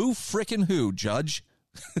 Well, boo frickin' who, Judge?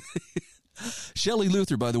 Shelley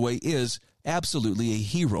Luther, by the way, is absolutely a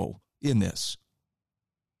hero in this.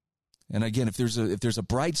 And again, if there's a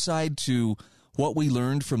bright side to what we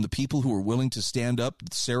learned from the people who were willing to stand up,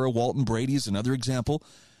 Sarah Walton Brady is another example.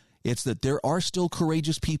 It's that there are still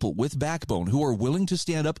courageous people with backbone who are willing to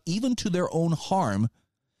stand up even to their own harm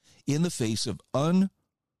in the face of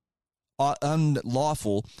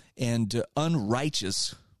unlawful and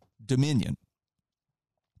unrighteous dominion.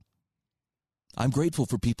 I'm grateful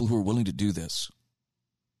for people who are willing to do this.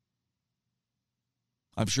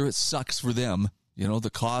 I'm sure it sucks for them, you know, the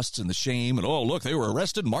costs and the shame, and, oh, look, they were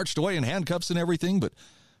arrested, marched away in handcuffs and everything, but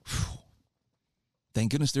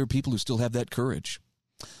thank goodness there are people who still have that courage.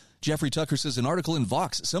 Jeffrey Tucker says an article in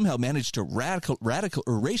Vox somehow managed to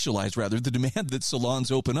racialize the demand that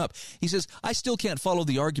salons open up. He says, I still can't follow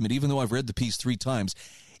the argument, even though I've read the piece 3 times.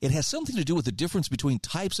 It has something to do with the difference between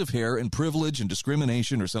types of hair and privilege and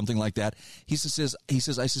discrimination or something like that. He says,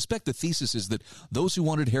 I suspect the thesis is that those who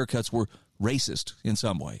wanted haircuts were racist in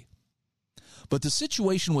some way. But the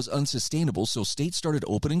situation was unsustainable, so states started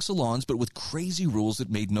opening salons, but with crazy rules that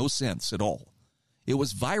made no sense at all. It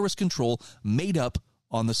was virus control made up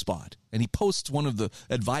on the spot. And he posts one of the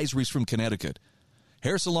advisories from Connecticut.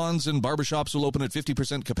 Hair salons and barbershops will open at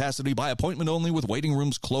 50% capacity by appointment only, with waiting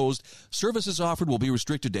rooms closed. Services offered will be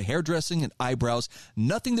restricted to hairdressing and eyebrows.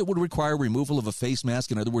 Nothing that would require removal of a face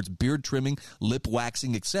mask, in other words, beard trimming, lip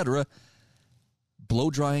waxing, etc. Blow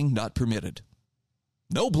drying not permitted.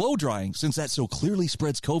 No blow drying, since that so clearly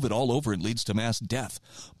spreads COVID all over and leads to mass death.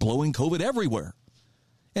 Blowing COVID everywhere.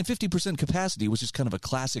 And 50% capacity was just kind of a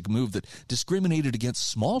classic move that discriminated against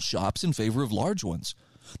small shops in favor of large ones.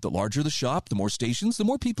 The larger the shop, the more stations, the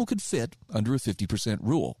more people could fit under a 50%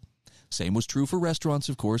 rule. Same was true for restaurants,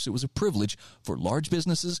 of course. It was a privilege for large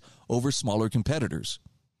businesses over smaller competitors.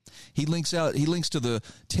 He links to the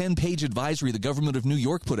 10-page advisory the government of New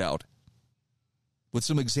York put out with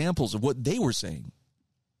some examples of what they were saying.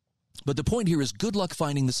 But the point here is, good luck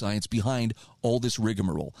finding the science behind all this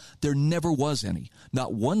rigmarole. There never was any.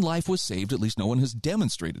 Not one life was saved, at least no one has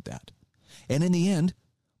demonstrated that. And in the end,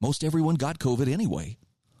 most everyone got COVID anyway.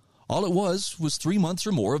 All it was 3 months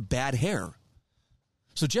or more of bad hair.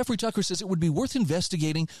 So Jeffrey Tucker says it would be worth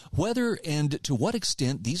investigating whether and to what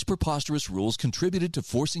extent these preposterous rules contributed to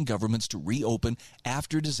forcing governments to reopen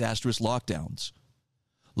after disastrous lockdowns.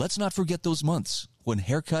 Let's not forget those months when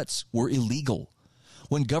haircuts were illegal.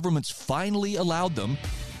 When governments finally allowed them,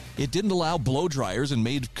 it didn't allow blow dryers and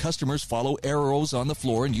made customers follow arrows on the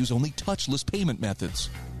floor and use only touchless payment methods.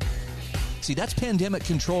 See, that's pandemic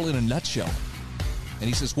control in a nutshell. And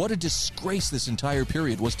he says, what a disgrace this entire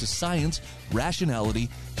period was to science, rationality,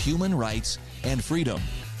 human rights, and freedom.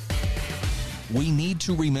 We need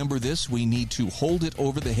to remember this. We need to hold it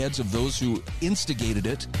over the heads of those who instigated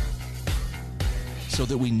it so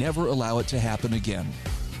that we never allow it to happen again.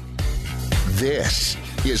 This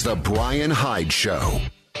is the Brian Hyde Show.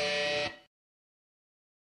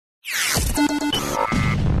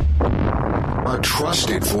 A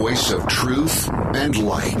trusted voice of truth and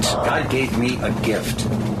light. God gave me a gift.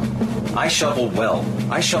 I shovel well.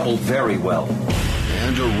 I shovel very well.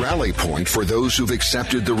 And a rally point for those who've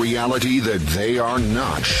accepted the reality that they are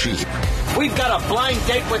not sheep. We've got a blind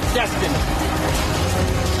date with destiny.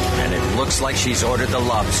 And it looks like she's ordered the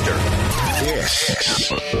lobster.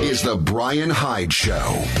 This is the Brian Hyde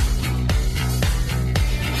Show.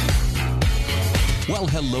 Well,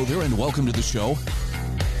 hello there, and welcome to the show.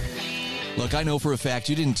 Look, I know for a fact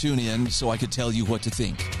you didn't tune in so I could tell you what to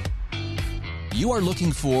think. You are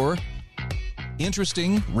looking for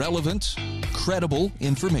interesting, relevant, credible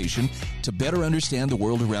information to better understand the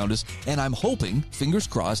world around us, and I'm hoping, fingers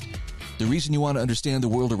crossed, the reason you want to understand the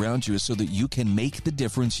world around you is so that you can make the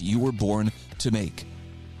difference you were born to make.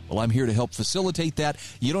 Well, I'm here to help facilitate that.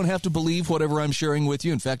 You don't have to believe whatever I'm sharing with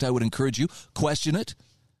you. In fact, I would encourage you, question it,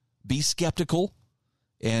 be skeptical,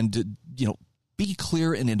 and, be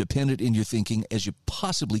clear and independent in your thinking as you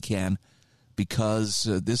possibly can, because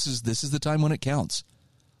this is the time when it counts.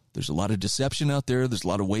 There's a lot of deception out there. There's a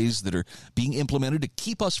lot of ways that are being implemented to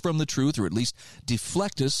keep us from the truth, or at least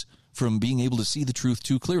deflect us from being able to see the truth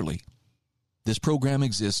too clearly. This program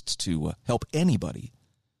exists to help anybody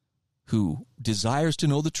who desires to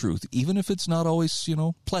know the truth, even if it's not always,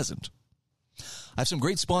 pleasant. I have some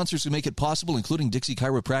great sponsors who make it possible, including Dixie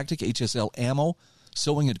Chiropractic, HSL Ammo,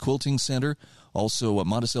 Sewing and Quilting Center, also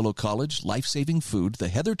Monticello College, Life Saving Food, the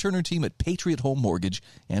Heather Turner team at Patriot Home Mortgage,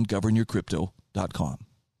 and GovernYourCrypto.com.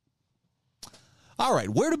 All right,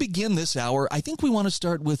 where to begin this hour? I think we want to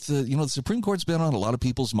start with, the Supreme Court's been on a lot of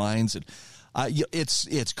people's minds, and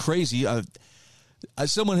it's crazy.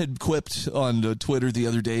 Someone had quipped on Twitter the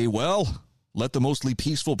other day, well, let the mostly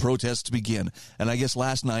peaceful protests begin. And I guess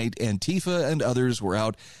last night, Antifa and others were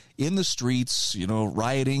out in the streets,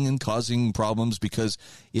 rioting and causing problems because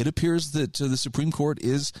it appears that the Supreme Court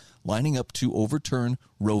is lining up to overturn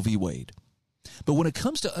Roe v. Wade. But when it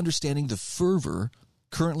comes to understanding the fervor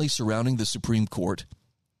currently surrounding the Supreme Court,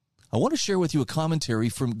 I want to share with you a commentary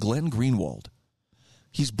from Glenn Greenwald.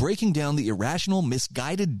 He's breaking down the irrational,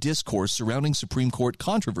 misguided discourse surrounding Supreme Court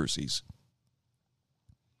controversies.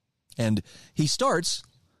 And he starts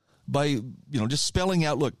by, just spelling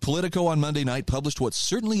out, look, Politico on Monday night published what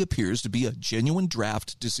certainly appears to be a genuine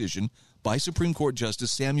draft decision by Supreme Court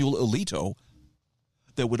Justice Samuel Alito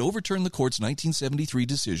that would overturn the court's 1973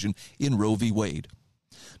 decision in Roe v. Wade.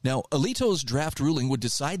 Now, Alito's draft ruling would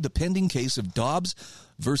decide the pending case of Dobbs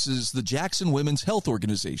versus the Jackson Women's Health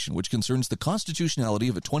Organization, which concerns the constitutionality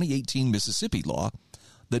of a 2018 Mississippi law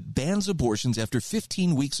that bans abortions after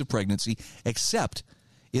 15 weeks of pregnancy, except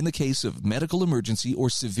in the case of medical emergency or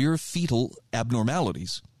severe fetal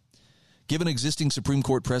abnormalities. Given existing Supreme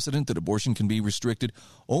Court precedent that abortion can be restricted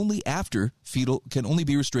only after fetal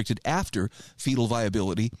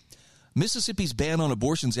viability, Mississippi's ban on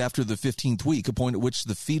abortions after the 15th week, a point at which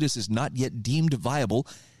the fetus is not yet deemed viable,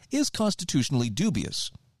 is constitutionally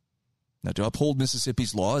dubious. Now, to uphold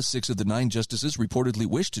Mississippi's law, as 6 of the 9 justices reportedly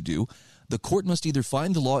wish to do, the court must either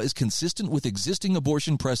find the law is consistent with existing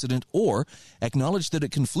abortion precedent or acknowledge that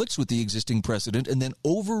it conflicts with the existing precedent and then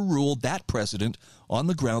overrule that precedent on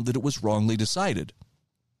the ground that it was wrongly decided.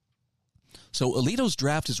 So Alito's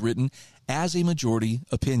draft is written as a majority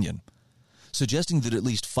opinion, suggesting that at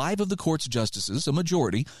least 5 of the court's justices, a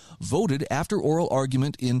majority, voted after oral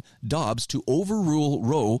argument in Dobbs to overrule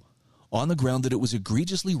Roe on the ground that it was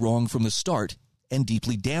egregiously wrong from the start and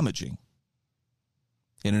deeply damaging.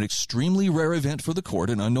 In an extremely rare event for the court,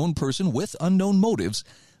 an unknown person with unknown motives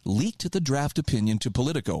leaked the draft opinion to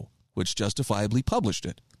Politico, which justifiably published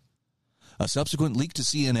it. A subsequent leak to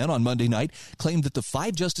CNN on Monday night claimed that the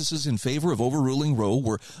 5 justices in favor of overruling Roe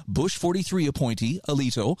were Bush 43 appointee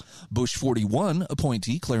Alito, Bush 41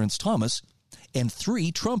 appointee Clarence Thomas, and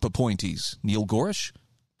 3 Trump appointees, Neil Gorsuch,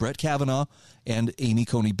 Brett Kavanaugh, and Amy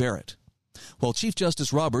Coney Barrett. While Chief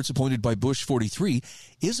Justice Roberts, appointed by Bush 43,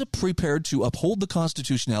 is prepared to uphold the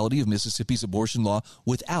constitutionality of Mississippi's abortion law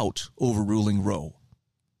without overruling Roe.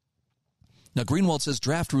 Now, Greenwald says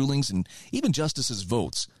draft rulings and even justices'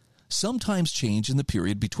 votes sometimes change in the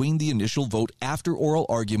period between the initial vote after oral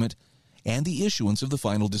argument and the issuance of the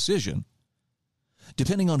final decision.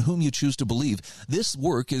 Depending on whom you choose to believe, this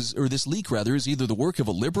leak is either the work of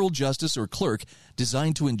a liberal justice or clerk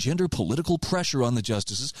designed to engender political pressure on the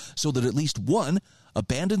justices so that at least one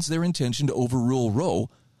abandons their intention to overrule Roe,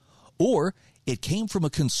 or it came from a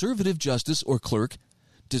conservative justice or clerk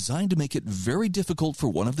designed to make it very difficult for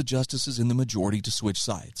one of the justices in the majority to switch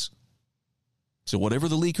sides. So whatever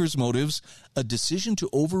the leaker's motives, a decision to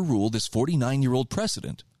overrule this 49-year-old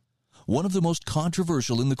precedent, one of the most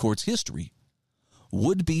controversial in the court's history,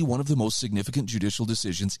 would be one of the most significant judicial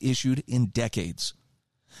decisions issued in decades.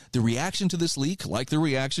 The reaction to this leak, like the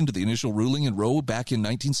reaction to the initial ruling in Roe back in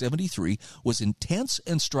 1973, was intense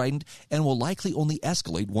and strident and will likely only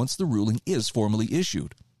escalate once the ruling is formally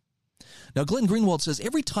issued. Now, Glenn Greenwald says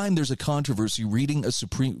every time there's a controversy regarding a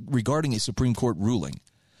Supreme Court ruling,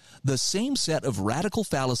 the same set of radical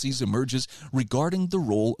fallacies emerges regarding the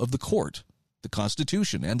role of the court, the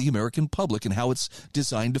Constitution, and the American public and how it's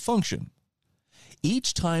designed to function.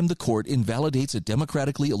 Each time the court invalidates a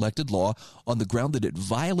democratically elected law on the ground that it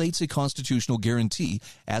violates a constitutional guarantee,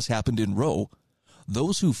 as happened in Roe,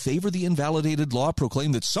 those who favor the invalidated law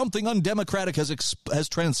proclaim that something undemocratic has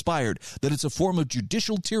transpired, that it's a form of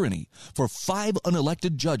judicial tyranny for 5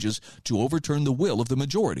 unelected judges to overturn the will of the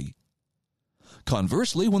majority.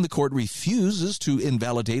 Conversely, when the court refuses to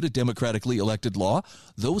invalidate a democratically elected law,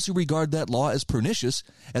 those who regard that law as pernicious,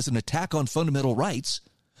 as an attack on fundamental rights,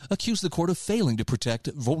 accuse the court of failing to protect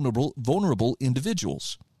vulnerable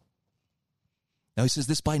individuals. Now, he says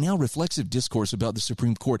this by now reflexive discourse about the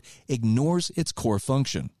Supreme Court ignores its core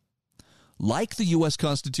function. Like the U.S.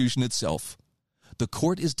 Constitution itself, the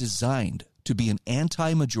court is designed to be an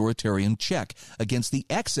anti-majoritarian check against the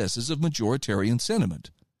excesses of majoritarian sentiment.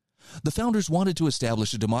 The founders wanted to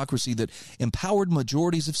establish a democracy that empowered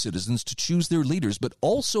majorities of citizens to choose their leaders, but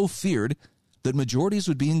also feared that majorities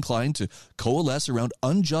would be inclined to coalesce around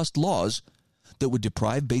unjust laws that would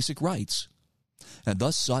deprive basic rights, and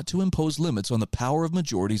thus sought to impose limits on the power of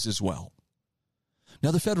majorities as well.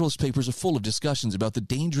 Now, the Federalist Papers are full of discussions about the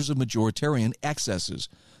dangers of majoritarian excesses.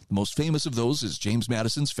 The most famous of those is James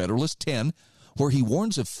Madison's Federalist 10, where he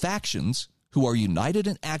warns of factions who are united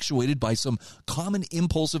and actuated by some common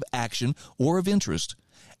impulse of action or of interest,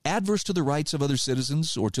 adverse to the rights of other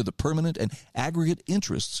citizens or to the permanent and aggregate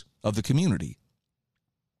interests of the community.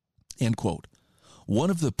 End quote. One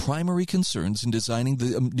of the primary concerns in designing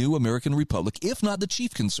the new American Republic, if not the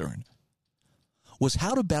chief concern, was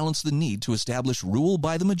how to balance the need to establish rule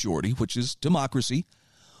by the majority, which is democracy,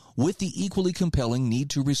 with the equally compelling need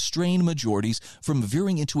to restrain majorities from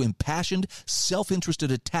veering into impassioned,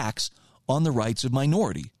 self-interested attacks on the rights of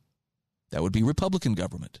minority. That would be Republican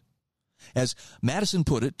government. As Madison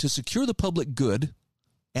put it, to secure the public good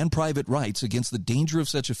and private rights against the danger of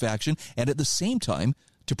such a faction, and at the same time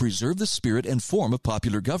to preserve the spirit and form of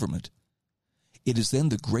popular government. It is then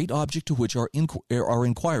the great object to which our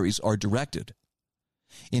inquiries are directed.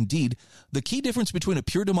 Indeed, the key difference between a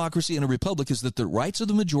pure democracy and a republic is that the rights of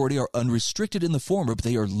the majority are unrestricted in the former, but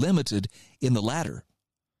they are limited in the latter.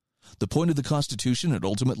 The point of the Constitution, and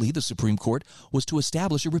ultimately the Supreme Court, was to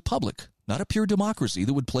establish a republic, not a pure democracy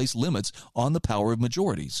that would place limits on the power of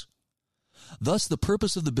majorities. Thus, the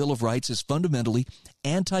purpose of the Bill of Rights is fundamentally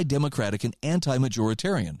anti-democratic and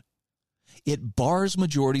anti-majoritarian. It bars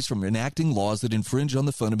majorities from enacting laws that infringe on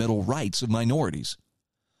the fundamental rights of minorities.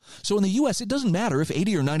 So in the U.S., it doesn't matter if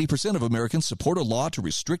 80 or 90% of Americans support a law to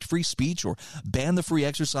restrict free speech or ban the free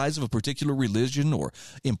exercise of a particular religion or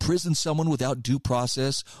imprison someone without due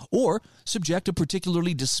process or subject a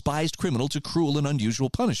particularly despised criminal to cruel and unusual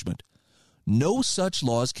punishment. Such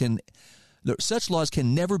laws can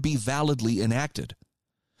never be validly enacted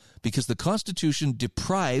because the Constitution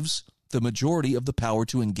deprives the majority of the power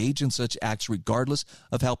to engage in such acts regardless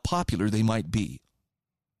of how popular they might be.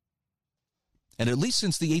 And at least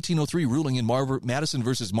since the 1803 ruling in Madison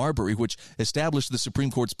versus Marbury, which established the Supreme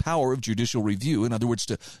Court's power of judicial review, in other words,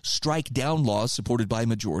 to strike down laws supported by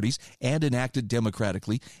majorities and enacted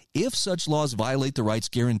democratically, if such laws violate the rights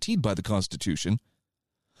guaranteed by the Constitution,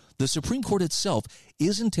 the Supreme Court itself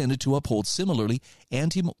is intended to uphold similarly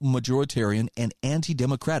anti-majoritarian and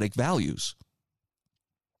anti-democratic values.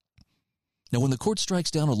 Now, when the court strikes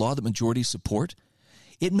down a law that majorities support,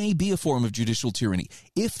 it may be a form of judicial tyranny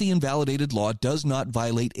if the invalidated law does not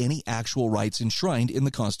violate any actual rights enshrined in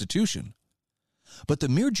the Constitution. But the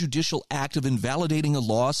mere judicial act of invalidating a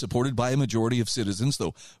law supported by a majority of citizens,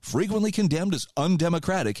 though frequently condemned as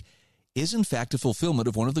undemocratic, is in fact a fulfillment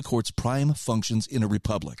of one of the court's prime functions in a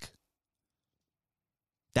republic.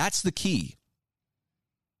 That's the key.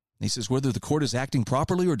 He says whether the court is acting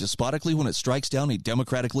properly or despotically when it strikes down a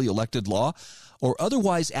democratically elected law or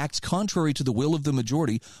otherwise acts contrary to the will of the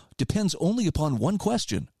majority depends only upon one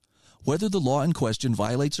question: whether the law in question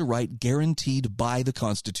violates a right guaranteed by the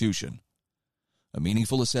Constitution. A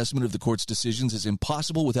meaningful assessment of the court's decisions is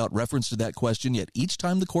impossible without reference to that question, yet each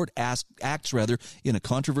time the court acts in a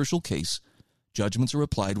controversial case, judgments are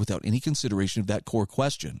applied without any consideration of that core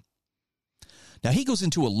question. Now, he goes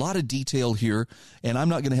into a lot of detail here, and I'm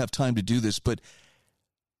not going to have time to do this, but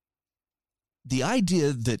the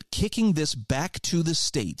idea that kicking this back to the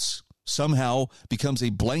states somehow becomes a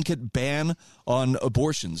blanket ban on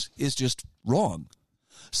abortions is just wrong.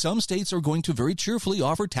 Some states are going to very cheerfully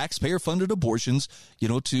offer taxpayer-funded abortions,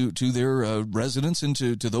 to their residents and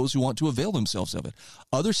to those who want to avail themselves of it.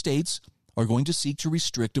 Other states are going to seek to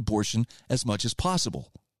restrict abortion as much as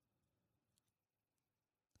possible.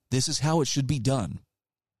 This is how it should be done.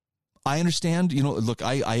 I understand, look,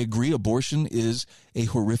 I agree abortion is a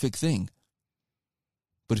horrific thing.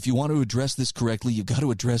 But if you want to address this correctly, you've got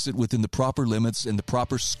to address it within the proper limits and the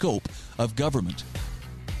proper scope of government.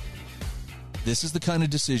 This is the kind of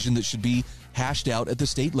decision that should be hashed out at the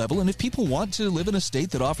state level. And if people want to live in a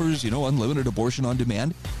state that offers, unlimited abortion on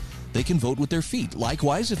demand, they can vote with their feet.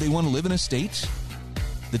 Likewise, if they want to live in a state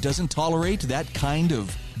that doesn't tolerate that kind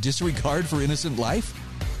of disregard for innocent life,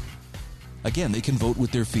 again, they can vote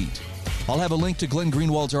with their feet. I'll have a link to Glenn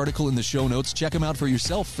Greenwald's article in the show notes. Check him out for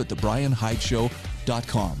yourself at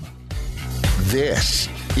thebrianhydeshow.com. This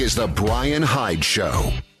is The Brian Hyde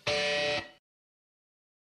Show.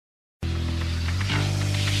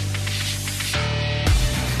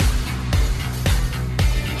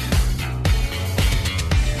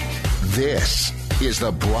 This is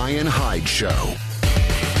The Brian Hyde Show.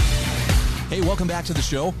 Hey, welcome back to the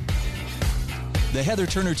show. The Heather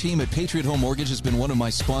Turner team at Patriot Home Mortgage has been one of my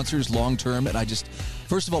sponsors long-term, and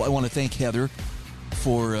first of all, I want to thank Heather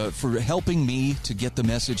for helping me to get the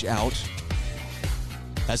message out.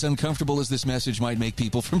 As uncomfortable as this message might make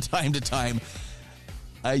people from time to time,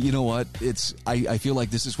 you know what? I feel like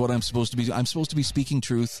this is what I'm supposed to be. I'm supposed to be speaking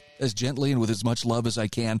truth as gently and with as much love as I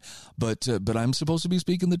can, but I'm supposed to be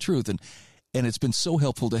speaking the truth. And it's been so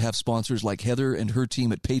helpful to have sponsors like Heather and her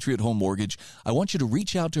team at Patriot Home Mortgage. I want you to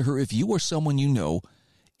reach out to her if you or someone you know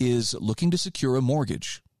is looking to secure a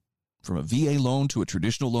mortgage, from a VA loan to a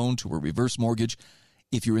traditional loan to a reverse mortgage.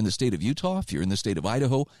 If you're in the state of Utah, if you're in the state of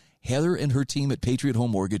Idaho, Heather and her team at Patriot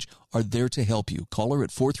Home Mortgage are there to help you. Call her at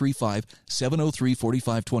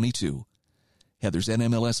 435-703-4522. Heather's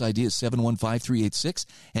NMLS ID is 715386,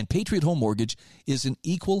 and Patriot Home Mortgage is an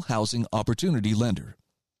equal housing opportunity lender.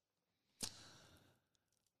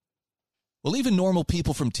 Well, even normal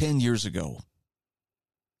people from 10 years ago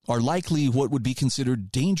are likely what would be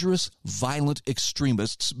considered dangerous, violent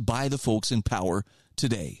extremists by the folks in power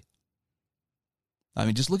today. I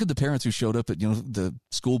mean, just look at the parents who showed up at, the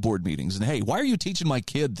school board meetings and, hey, why are you teaching my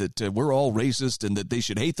kid that we're all racist and that they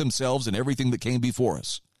should hate themselves and everything that came before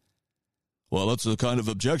us? Well, that's the kind of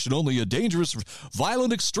objection only a dangerous,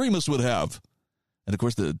 violent extremist would have. And, of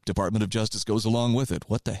course, the Department of Justice goes along with it.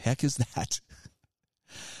 What the heck is that?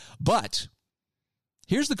 But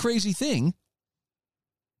here's the crazy thing.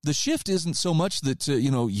 The shift isn't so much that,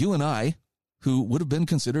 you and I, who would have been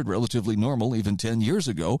considered relatively normal even 10 years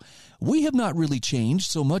ago, we have not really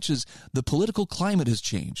changed so much as the political climate has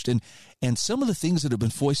changed. And some of the things that have been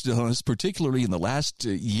foisted on us, particularly in the last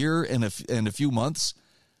year and a few months,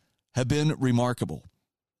 have been remarkable.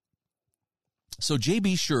 So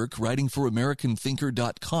J.B. Shirk, writing for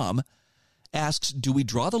AmericanThinker.com, asks, do we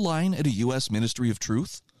draw the line at a U.S. Ministry of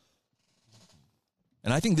Truth?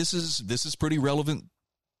 And I think this is pretty relevant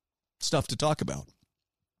stuff to talk about.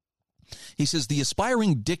 He says, the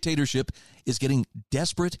aspiring dictatorship is getting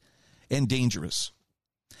desperate and dangerous.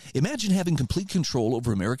 Imagine having complete control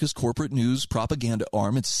over America's corporate news propaganda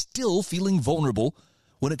arm and still feeling vulnerable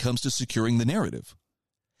when it comes to securing the narrative.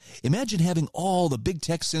 Imagine having all the big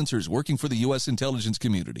tech censors working for the U.S. intelligence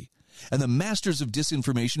community, and the masters of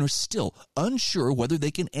disinformation are still unsure whether they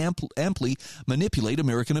can amply manipulate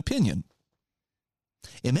American opinion.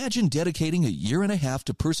 Imagine dedicating a year and a half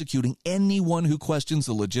to persecuting anyone who questions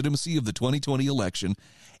the legitimacy of the 2020 election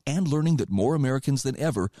and learning that more Americans than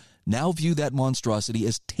ever now view that monstrosity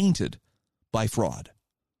as tainted by fraud.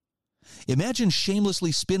 Imagine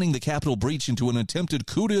shamelessly spinning the Capitol breach into an attempted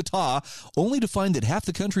coup d'etat only to find that half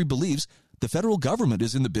the country believes the federal government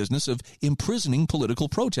is in the business of imprisoning political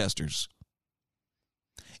protesters.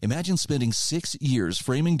 Imagine spending 6 years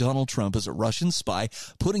framing Donald Trump as a Russian spy,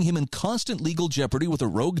 putting him in constant legal jeopardy with a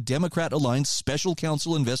rogue Democrat-aligned special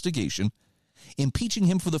counsel investigation, impeaching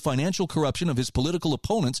him for the financial corruption of his political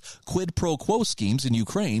opponents' quid pro quo schemes in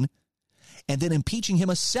Ukraine, and then impeaching him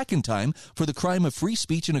a second time for the crime of free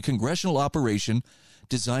speech in a congressional operation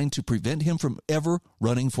designed to prevent him from ever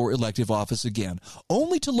running for elective office again,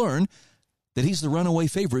 only to learn that he's the runaway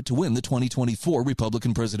favorite to win the 2024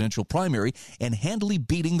 Republican presidential primary and handily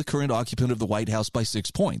beating the current occupant of the White House by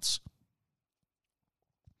 6 points.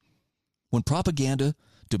 When propaganda,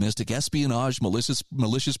 domestic espionage,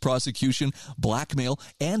 malicious prosecution, blackmail,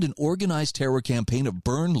 and an organized terror campaign of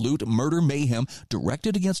burn, loot, murder, mayhem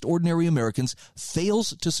directed against ordinary Americans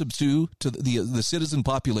fails to subdue to the citizen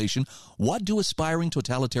population, what do aspiring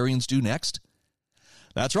totalitarians do next?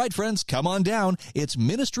 That's right, friends. Come on down. It's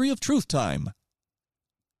Ministry of Truth time.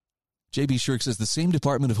 J.B. Shirk says the same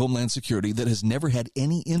Department of Homeland Security that has never had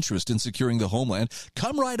any interest in securing the homeland,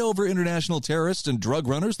 come right over international terrorists and drug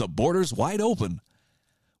runners, the border's wide open,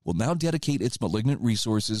 will now dedicate its malignant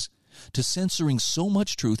resources to censoring so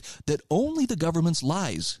much truth that only the government's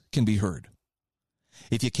lies can be heard.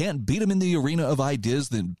 If you can't beat them in the arena of ideas,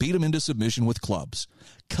 then beat them into submission with clubs.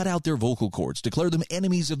 Cut out their vocal cords, declare them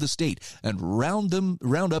enemies of the state, and round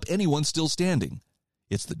up anyone still standing.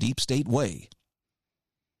 It's the deep state way.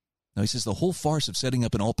 Now, he says the whole farce of setting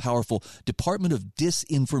up an all-powerful Department of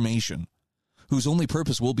Disinformation, whose only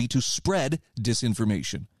purpose will be to spread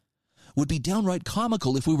disinformation, would be downright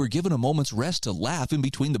comical if we were given a moment's rest to laugh in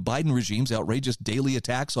between the Biden regime's outrageous daily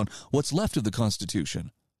attacks on what's left of the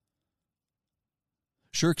Constitution.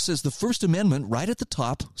 Shirk says the First Amendment, right at the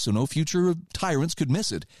top, so no future tyrants could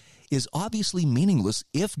miss it, is obviously meaningless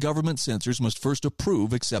if government censors must first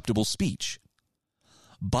approve acceptable speech.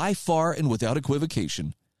 By far and without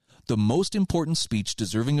equivocation, the most important speech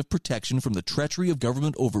deserving of protection from the treachery of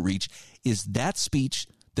government overreach is that speech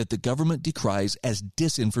that the government decries as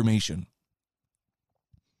disinformation.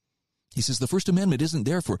 He says the First Amendment isn't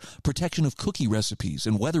there for protection of cookie recipes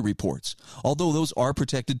and weather reports, although those are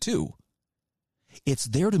protected too. It's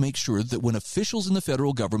there to make sure that when officials in the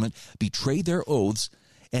federal government betray their oaths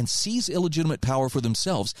and seize illegitimate power for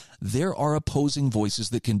themselves, there are opposing voices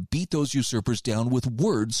that can beat those usurpers down with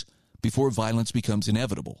words before violence becomes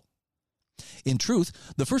inevitable. In truth,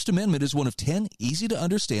 the First Amendment is one of 10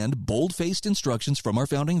 easy-to-understand, bold-faced instructions from our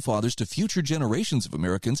founding fathers to future generations of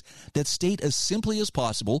Americans that state as simply as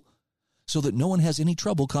possible so that no one has any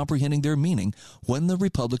trouble comprehending their meaning when the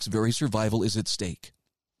Republic's very survival is at stake.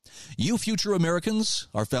 You future Americans,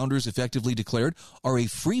 our founders effectively declared, are a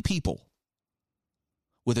free people.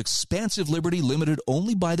 with expansive liberty limited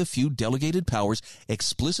only by the few delegated powers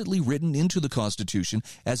explicitly written into the Constitution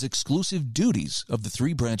as exclusive duties of the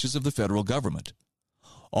three branches of the federal government.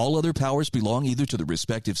 All other powers belong either to the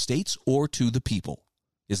respective states or to the people.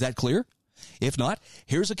 Is that clear? If not,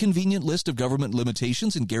 here's a convenient list of government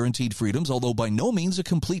limitations and guaranteed freedoms, although by no means a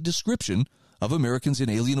complete description of Americans'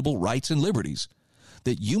 inalienable rights and liberties,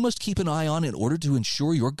 that you must keep an eye on in order to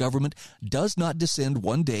ensure your government does not descend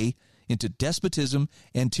one day into despotism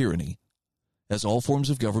and tyranny, as all forms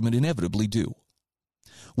of government inevitably do.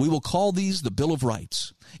 We will call these the Bill of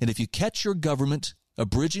Rights, and if you catch your government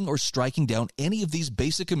abridging or striking down any of these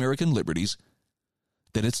basic American liberties,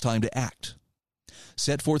 then it's time to act.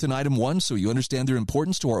 Set forth in Item 1 so you understand their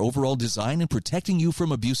importance to our overall design in protecting you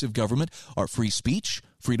from abusive government are free speech,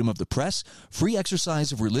 freedom of the press, free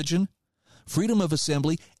exercise of religion, freedom of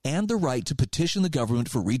assembly, and the right to petition the government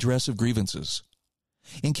for redress of grievances.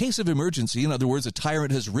 In case of emergency, in other words, a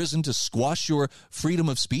tyrant has risen to squash your freedom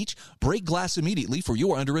of speech, break glass immediately, for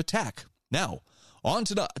you are under attack. Now, on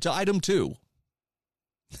to Item 2.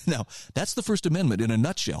 Now, that's the First Amendment in a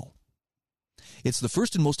nutshell. It's the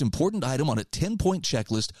first and most important item on a 10-point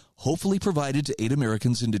checklist, hopefully provided to aid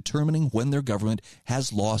Americans in determining when their government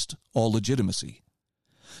has lost all legitimacy.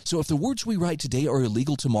 So if the words we write today are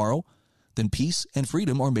illegal tomorrow, then peace and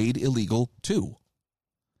freedom are made illegal too.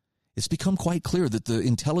 It's become quite clear that the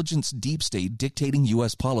intelligence deep state dictating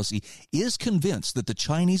U.S. policy is convinced that the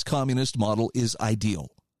Chinese communist model is ideal.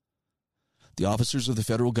 The officers of the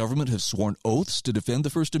federal government have sworn oaths to defend the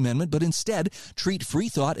First Amendment, but instead treat free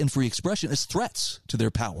thought and free expression as threats to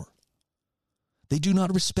their power. They do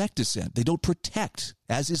not respect dissent. They don't protect,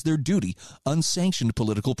 as is their duty, unsanctioned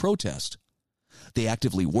political protest. They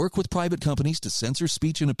actively work with private companies to censor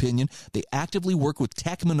speech and opinion. They actively work with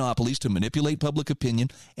tech monopolies to manipulate public opinion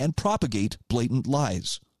and propagate blatant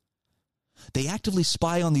lies. They actively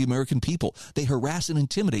spy on the American people. They harass and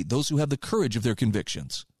intimidate those who have the courage of their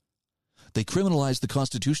convictions. They criminalize the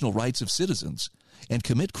constitutional rights of citizens and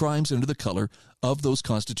commit crimes under the color of those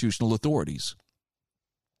constitutional authorities.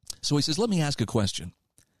 So he says, let me ask a question.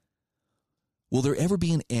 Will there ever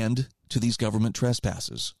be an end to these government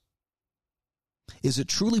trespasses? Is it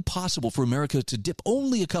truly possible for America to dip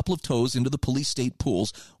only a couple of toes into the police state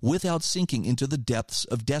pools without sinking into the depths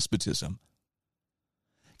of despotism?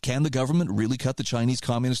 Can the government really cut the Chinese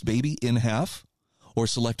communist baby in half? Or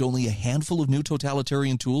select only a handful of new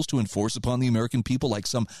totalitarian tools to enforce upon the American people like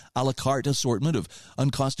some a la carte assortment of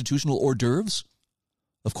unconstitutional hors d'oeuvres?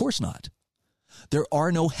 Of course not. There are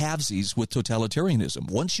no halvesies with totalitarianism.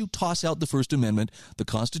 Once you toss out the First Amendment, the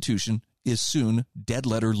Constitution is soon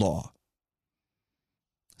dead-letter law.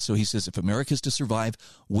 So he says, if America is to survive,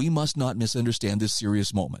 we must not misunderstand this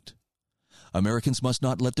serious moment. Americans must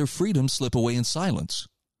not let their freedom slip away in silence.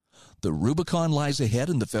 The Rubicon lies ahead,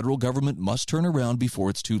 and the federal government must turn around before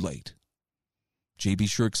it's too late. J.B.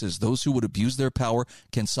 Shirk says those who would abuse their power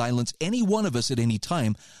can silence any one of us at any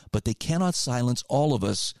time, but they cannot silence all of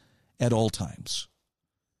us at all times.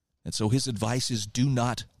 And so his advice is do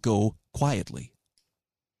not go quietly.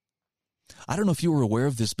 I don't know if you were aware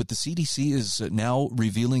of this, but the CDC is now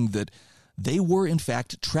revealing that they were, in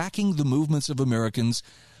fact, tracking the movements of Americans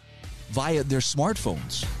via their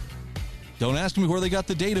smartphones. Don't ask me where they got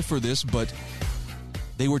the data for this, but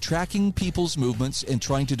they were tracking people's movements and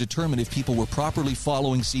trying to determine if people were properly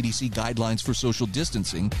following CDC guidelines for social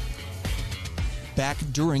distancing back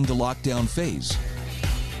during the lockdown phase.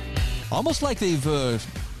 Almost like they've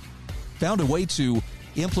found a way to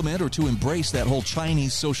implement or to embrace that whole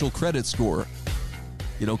Chinese social credit score.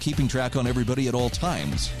 You know, keeping track on everybody at all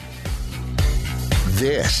times.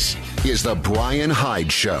 This is the Brian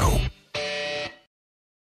Hyde Show.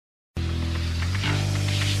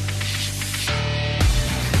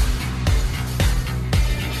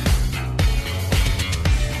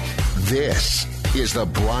 This is the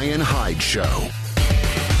Brian Hyde Show.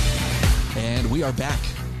 And we are back.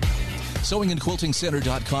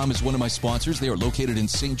 SewingandQuiltingCenter.com is one of my sponsors. They are located in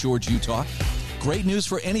St. George, Utah. Great news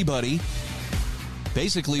for anybody,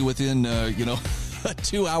 basically within, a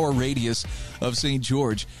 2-hour radius of St.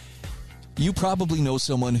 George. You probably know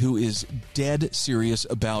someone who is dead serious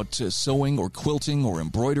about sewing or quilting or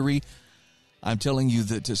embroidery. I'm telling you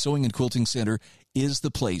that Sewing and Quilting Center is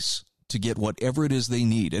the place to get whatever it is they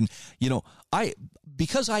need. And,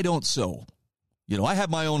 because I don't sew, I have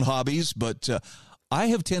my own hobbies, but I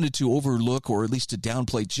have tended to overlook or at least to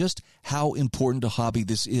downplay just how important a hobby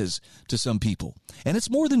this is to some people. And it's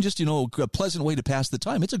more than just, a pleasant way to pass the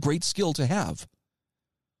time. It's a great skill to have.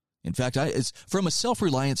 In fact, from a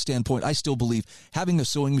self-reliant standpoint, I still believe having a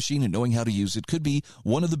sewing machine and knowing how to use it could be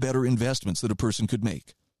one of the better investments that a person could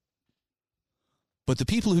make. But the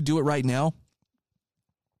people who do it right now,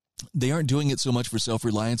 they aren't doing it so much for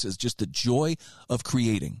self-reliance as just the joy of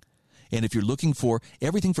creating. And if you're looking for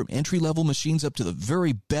everything from entry-level machines up to the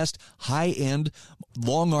very best high-end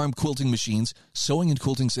long-arm quilting machines, Sewing and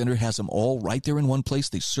Quilting Center has them all right there in one place.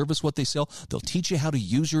 They service what they sell. They'll teach you how to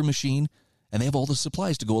use your machine, and they have all the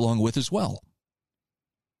supplies to go along with as well.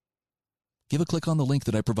 Give a click on the link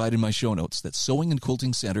that I provide in my show notes. That's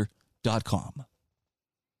sewingandquiltingcenter.com.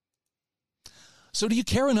 So do you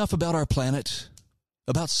care enough about our planet,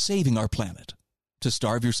 about saving our planet, to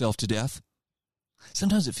starve yourself to death?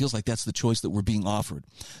 Sometimes it feels like that's the choice that we're being offered.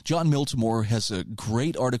 John Miltimore has a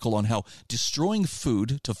great article on how destroying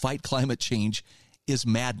food to fight climate change is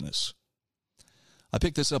madness. I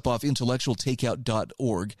picked this up off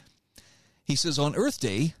intellectualtakeout.org. He says, on Earth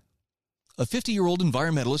Day, a 50-year-old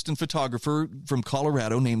environmentalist and photographer from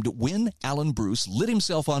Colorado named Wynne Allen Bruce lit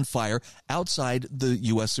himself on fire outside the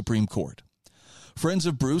U.S. Supreme Court. Friends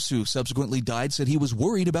of Bruce, who subsequently died, said he was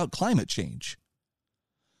worried about climate change.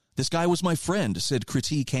 This guy was my friend, said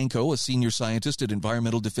Kriti Kanko, a senior scientist at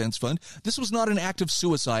Environmental Defense Fund. This was not an act of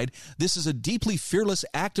suicide. This is a deeply fearless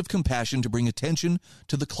act of compassion to bring attention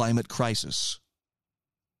to the climate crisis.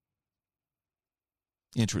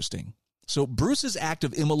 Interesting. So Bruce's act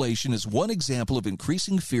of immolation is one example of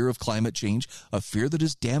increasing fear of climate change, a fear that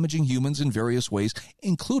is damaging humans in various ways,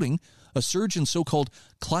 including a surge in so-called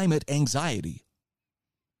climate anxiety.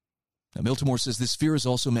 Now, Miltimore says this fear is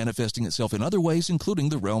also manifesting itself in other ways, including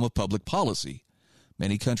the realm of public policy.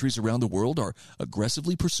 Many countries around the world are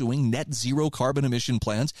aggressively pursuing net zero carbon emission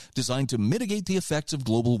plans designed to mitigate the effects of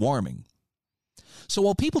global warming. So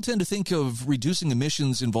while people tend to think of reducing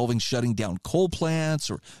emissions involving shutting down coal plants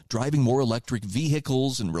or driving more electric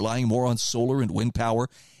vehicles and relying more on solar and wind power,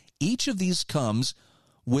 each of these comes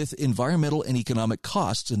with environmental and economic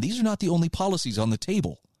costs, and these are not the only policies on the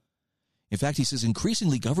table. In fact, he says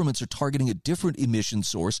increasingly governments are targeting a different emission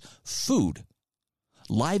source, food,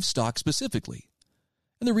 livestock specifically.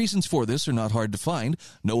 And the reasons for this are not hard to find.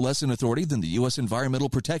 No less an authority than the U.S. Environmental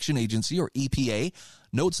Protection Agency, or EPA,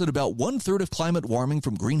 notes that about one-third of climate warming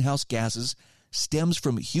from greenhouse gases stems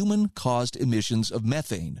from human-caused emissions of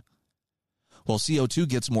methane. While CO2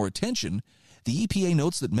 gets more attention, the EPA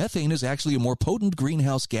notes that methane is actually a more potent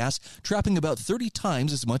greenhouse gas, trapping about 30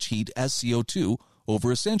 times as much heat as CO2 over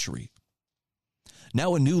a century.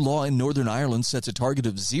 Now a new law in Northern Ireland sets a target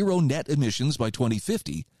of zero net emissions by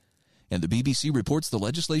 2050, and the BBC reports the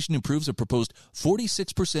legislation improves a proposed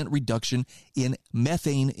 46% reduction in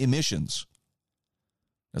methane emissions.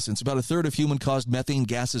 Now, since about a third of human-caused methane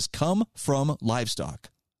gases come from livestock,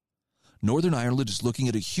 Northern Ireland is looking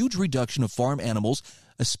at a huge reduction of farm animals,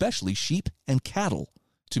 especially sheep and cattle,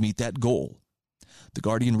 to meet that goal. The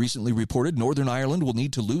Guardian recently reported Northern Ireland will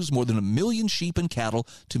need to lose more than 1 million sheep and cattle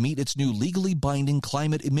to meet its new legally binding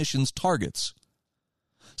climate emissions targets.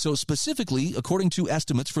 So specifically, according to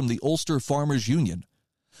estimates from the Ulster Farmers Union,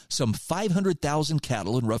 some 500,000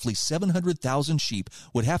 cattle and roughly 700,000 sheep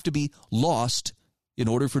would have to be lost in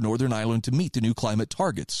order for Northern Ireland to meet the new climate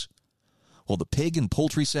targets. While the pig and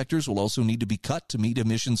poultry sectors will also need to be cut to meet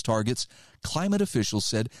emissions targets, climate officials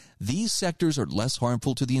said these sectors are less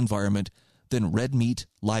harmful to the environment than red meat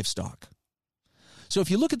livestock. So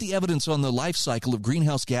if you look at the evidence on the life cycle of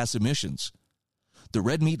greenhouse gas emissions, the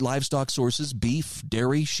red meat livestock sources, beef,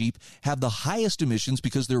 dairy, sheep, have the highest emissions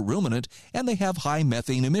because they're ruminant and they have high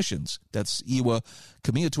methane emissions. That's Ewa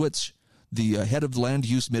Kamiatowicz, the head of the land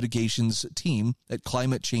use mitigations team at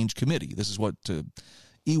Climate Change Committee. This is what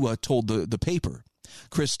Ewa told the paper.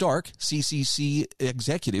 Chris Stark, CCC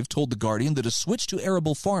executive, told The Guardian that a switch to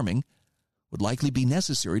arable farming would likely be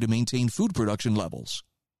necessary to maintain food production levels.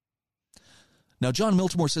 Now, John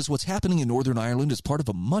Miltimore says what's happening in Northern Ireland is part of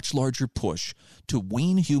a much larger push to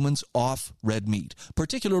wean humans off red meat,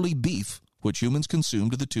 particularly beef, which humans consume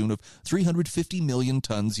to the tune of 350 million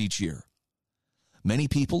tons each year. Many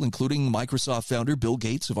people, including Microsoft founder Bill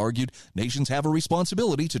Gates, have argued nations have a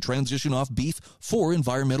responsibility to transition off beef for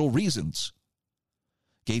environmental reasons.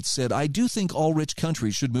 Gates said, "I do think all rich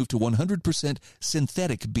countries should move to 100%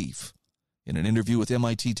 synthetic beef," in an interview with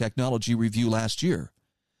MIT Technology Review last year.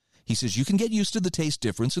 He says you can get used to the taste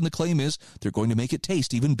difference, and the claim is they're going to make it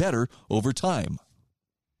taste even better over time.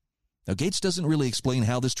 Now, Gates doesn't really explain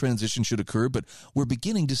how this transition should occur, but we're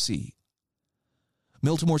beginning to see.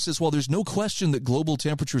 Miltimore says while there's no question that global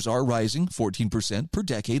temperatures are rising 14% per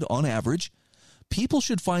decade on average, people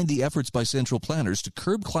should find the efforts by central planners to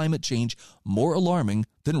curb climate change more alarming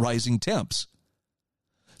than rising temps.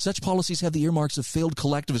 Such policies have the earmarks of failed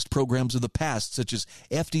collectivist programs of the past, such as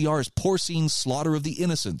FDR's porcine slaughter of the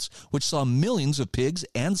innocents, which saw millions of pigs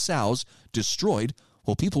and sows destroyed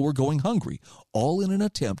Well, people were going hungry, all in an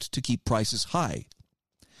attempt to keep prices high.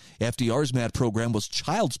 FDR's MAD program was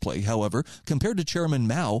child's play, however, compared to Chairman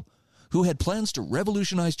Mao, who had plans to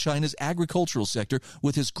revolutionize China's agricultural sector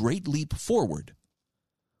with his Great Leap Forward.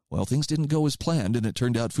 Well, things didn't go as planned, and it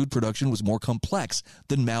turned out food production was more complex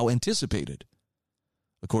than Mao anticipated.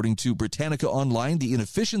 According to Britannica Online, the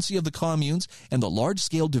inefficiency of the communes and the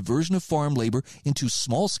large-scale diversion of farm labor into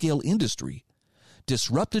small-scale industry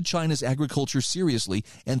disrupted China's agriculture seriously,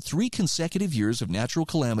 and 3 consecutive years of natural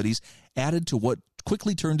calamities added to what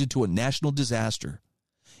quickly turned into a national disaster.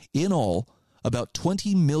 In all, about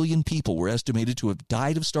 20 million people were estimated to have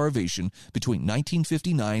died of starvation between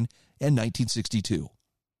 1959 and 1962.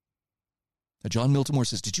 Now, John Miltimore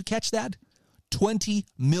says, did you catch that? 20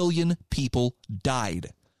 million people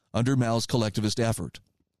died under Mao's collectivist effort.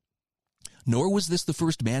 Nor was this the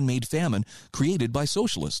first man-made famine created by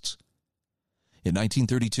socialists. In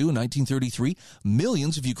 1932 and 1933,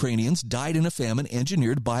 millions of Ukrainians died in a famine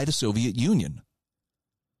engineered by the Soviet Union.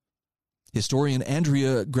 Historian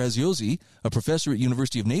Andrea Graziosi, a professor at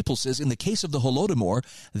University of Naples, says in the case of the Holodomor,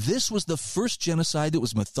 this was the first genocide that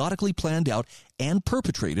was methodically planned out and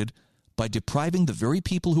perpetrated by depriving the very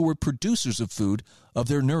people who were producers of food of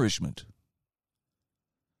their nourishment.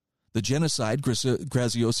 The genocide,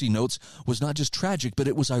 Graziosi notes, was not just tragic, but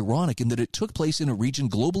it was ironic in that it took place in a region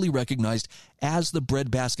globally recognized as the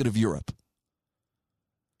breadbasket of Europe.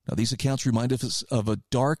 Now, these accounts remind us of a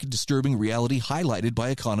dark, disturbing reality highlighted by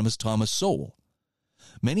economist Thomas Sowell.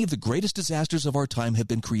 Many of the greatest disasters of our time have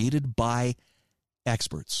been created by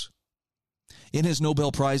experts. In his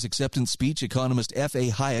Nobel Prize acceptance speech, economist F.A.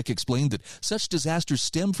 Hayek explained that such disasters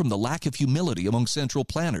stem from the lack of humility among central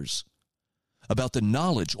planners about the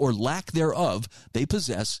knowledge or lack thereof they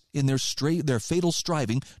possess in their fatal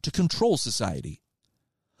striving to control society.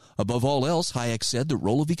 Above all else, Hayek said, the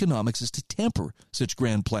role of economics is to temper such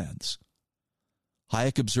grand plans.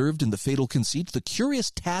 Hayek observed in The Fatal Conceit, the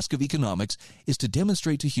curious task of economics is to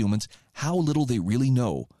demonstrate to humans how little they really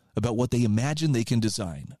know about what they imagine they can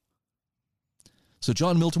design. So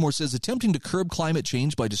John Miltimore says attempting to curb climate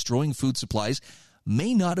change by destroying food supplies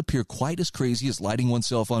may not appear quite as crazy as lighting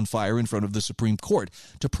oneself on fire in front of the Supreme Court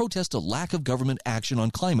to protest a lack of government action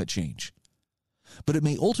on climate change. But it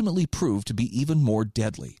may ultimately prove to be even more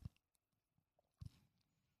deadly.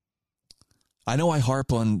 I know I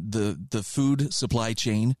harp on the food supply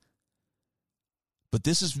chain, but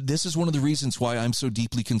this is one of the reasons why I'm so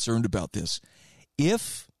deeply concerned about this.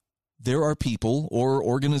 If there are people or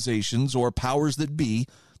organizations or powers that be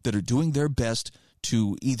that are doing their best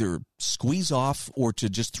to either squeeze off or to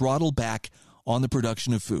just throttle back on the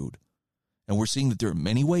production of food, and we're seeing that there are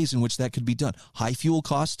many ways in which that could be done. High fuel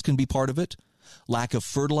costs can be part of it. Lack of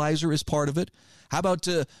fertilizer is part of it. How about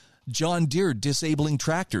John Deere disabling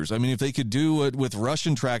tractors? I mean, if they could do it with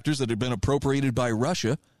Russian tractors that had been appropriated by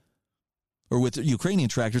Russia, or with Ukrainian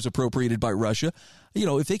tractors appropriated by Russia,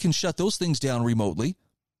 if they can shut those things down remotely,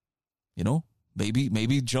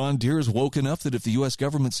 maybe John Deere is woke enough that if the U.S.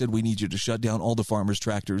 government said we need you to shut down all the farmers'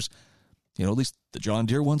 tractors, at least the John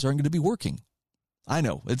Deere ones aren't going to be working. I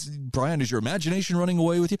know. Brian, is your imagination running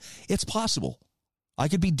away with you? It's possible. I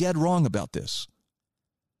could be dead wrong about this.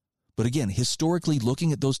 But again, historically,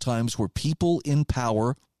 looking at those times where people in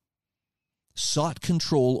power sought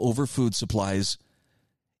control over food supplies,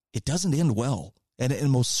 it doesn't end well. And it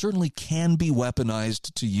most certainly can be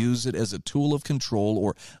weaponized to use it as a tool of control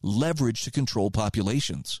or leverage to control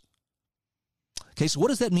populations. Okay, so what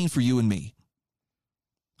does that mean for you and me?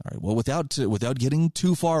 All right, well, without getting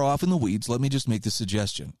too far off in the weeds, let me just make this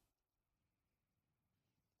suggestion.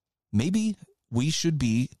 Maybe we should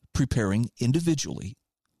be preparing individually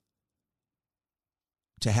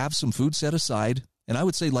to have some food set aside, and I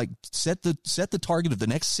would say set the target of the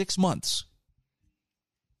next 6 months.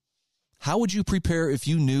 How would you prepare if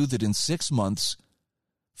you knew that in 6 months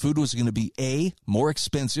food was going to be A, more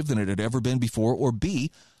expensive than it had ever been before, or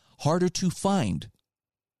B, harder to find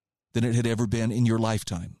than it had ever been in your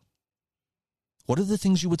lifetime? What are the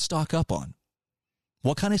things you would stock up on?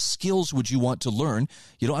 What kind of skills would you want to learn?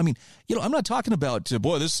 I'm not talking about,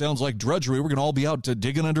 boy, this sounds like drudgery. We're going to all be out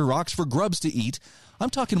digging under rocks for grubs to eat. I'm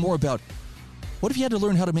talking more about, what if you had to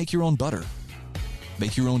learn how to make your own butter,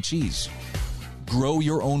 make your own cheese, grow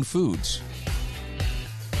your own foods?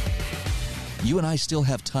 You and I still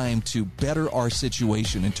have time to better our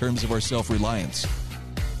situation in terms of our self-reliance.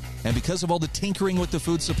 And because of all the tinkering with the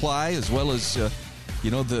food supply, as well as,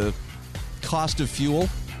 the cost of fuel,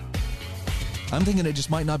 I'm thinking it just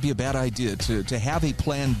might not be a bad idea to have a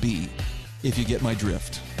plan B, if you get my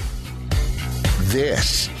drift.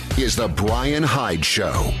 This is the Brian Hyde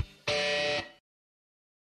Show.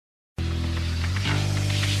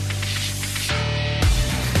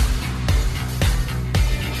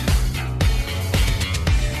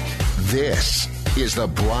 This is the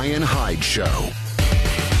Brian Hyde Show.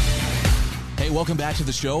 Hey, welcome back to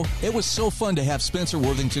the show. It was so fun to have Spencer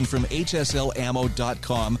Worthington from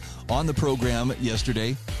HSLammo.com on the program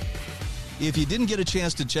yesterday. If you didn't get a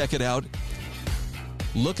chance to check it out,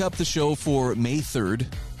 look up the show for May 3rd,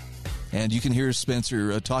 and you can hear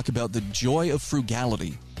Spencer talk about the joy of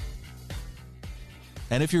frugality.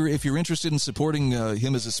 And if you're interested in supporting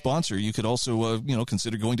him as a sponsor, you could also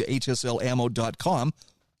consider going to HSLammo.com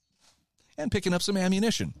and picking up some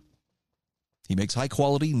ammunition. He makes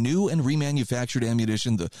high-quality, new and remanufactured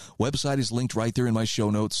ammunition. The website is linked right there in my show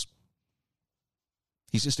notes.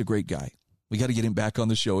 He's just a great guy. We got to get him back on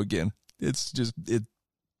the show again.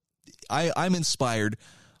 I'm inspired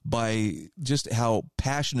by just how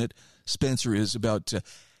passionate Spencer is about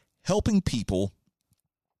helping people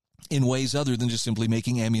in ways other than just simply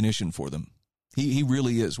making ammunition for them. He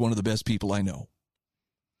really is one of the best people I know.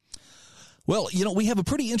 Well, we have a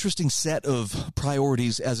pretty interesting set of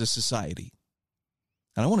priorities as a society.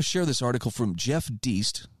 And I want to share this article from Jeff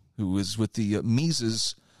Deist, who is with the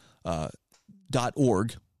Mises.org,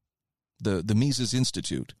 the Mises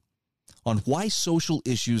Institute, on why social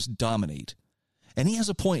issues dominate. And he has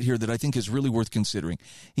a point here that I think is really worth considering.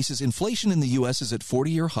 He says inflation in the U.S. is at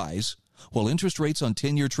 40-year highs, while interest rates on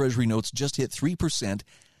 10-year Treasury notes just hit 3%,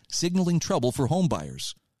 signaling trouble for home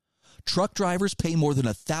buyers. Truck drivers pay more than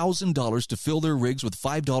 $1,000 to fill their rigs with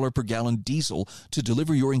 $5 per gallon diesel to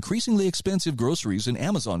deliver your increasingly expensive groceries and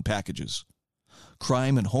Amazon packages.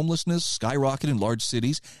 Crime and homelessness skyrocket in large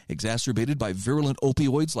cities, exacerbated by virulent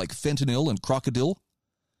opioids like fentanyl and crocodile.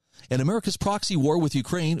 And America's proxy war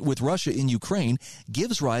with Russia in Ukraine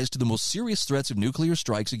gives rise to the most serious threats of nuclear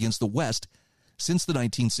strikes against the West since the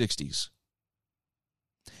 1960s.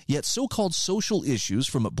 Yet so-called social issues,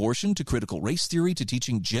 from abortion to critical race theory to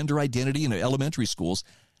teaching gender identity in elementary schools,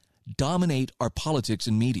 dominate our politics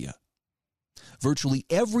and media. Virtually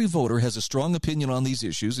every voter has a strong opinion on these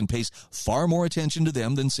issues and pays far more attention to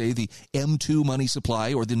them than, say, the M2 money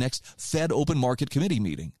supply or the next Fed Open Market Committee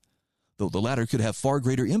meeting, though the latter could have far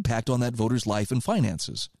greater impact on that voter's life and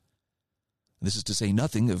finances. This is to say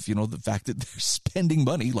nothing of, the fact that they're spending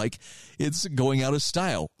money like it's going out of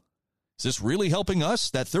style. Is this really helping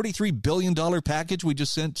us? That $33 billion package we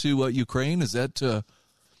just sent to Ukraine, is that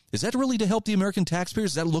really to help the American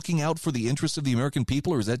taxpayers? Is that looking out for the interests of the American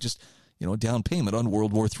people, or is that just, a down payment on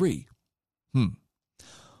World War III?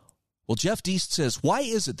 Well, Jeff Deist says, why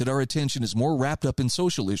is it that our attention is more wrapped up in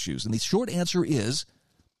social issues? And the short answer is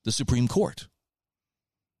the Supreme Court.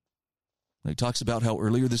 He talks about how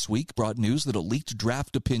earlier this week brought news that a leaked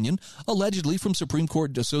draft opinion, allegedly from Supreme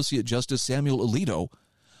Court Associate Justice Samuel Alito,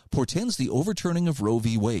 portends the overturning of Roe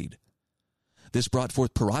v. Wade. This brought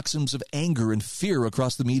forth paroxysms of anger and fear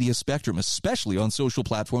across the media spectrum, especially on social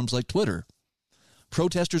platforms like Twitter.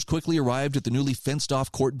 Protesters quickly arrived at the newly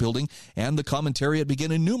fenced-off court building, and the commentariat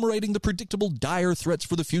began enumerating the predictable dire threats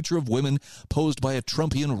for the future of women posed by a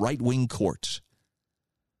Trumpian right-wing court.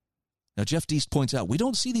 Now, Jeff Deist points out, we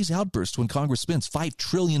don't see these outbursts when Congress spends $5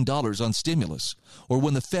 trillion on stimulus, or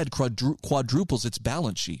when the Fed quadruples its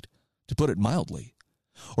balance sheet, to put it mildly,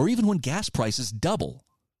 or even when gas prices double.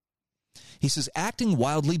 He says, acting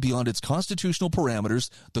wildly beyond its constitutional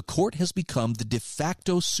parameters, the court has become the de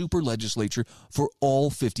facto super legislature for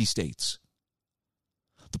all 50 states.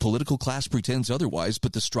 The political class pretends otherwise,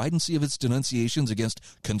 but the stridency of its denunciations against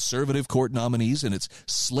conservative court nominees and its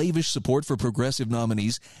slavish support for progressive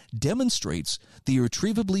nominees demonstrates the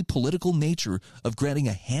irretrievably political nature of granting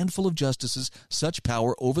a handful of justices such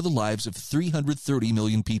power over the lives of 330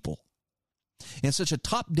 million people. In such a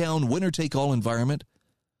top-down, winner-take-all environment,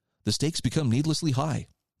 the stakes become needlessly high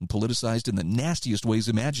and politicized in the nastiest ways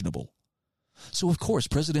imaginable. So, of course,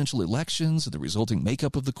 presidential elections and the resulting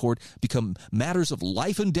makeup of the court become matters of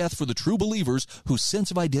life and death for the true believers whose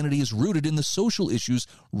sense of identity is rooted in the social issues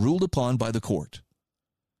ruled upon by the court.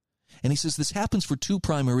 And he says this happens for two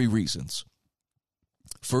primary reasons.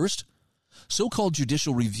 First, so-called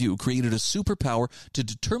judicial review created a superpower to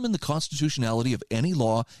determine the constitutionality of any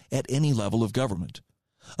law at any level of government,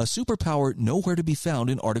 a superpower nowhere to be found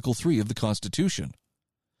in Article 3 of the Constitution.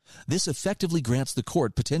 This effectively grants the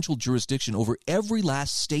court potential jurisdiction over every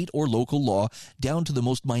last state or local law down to the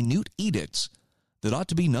most minute edicts that ought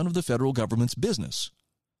to be none of the federal government's business.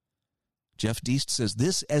 Jeff Deist says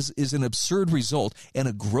this is an absurd result and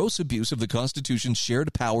a gross abuse of the Constitution's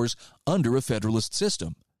shared powers under a federalist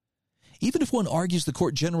system. Even if one argues the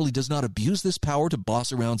court generally does not abuse this power to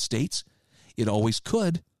boss around states, it always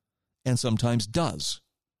could and sometimes does.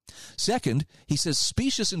 Second, he says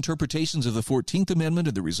specious interpretations of the 14th Amendment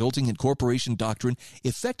and the resulting incorporation doctrine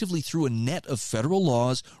effectively threw a net of federal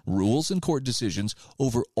laws, rules, and court decisions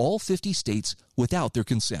over all 50 states without their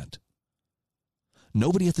consent.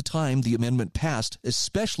 Nobody at the time the amendment passed,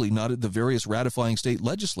 especially not at the various ratifying state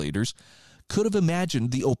legislators, could have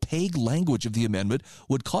imagined the opaque language of the amendment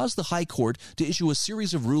would cause the High Court to issue a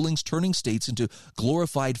series of rulings turning states into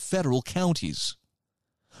glorified federal counties.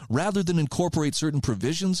 Rather than incorporate certain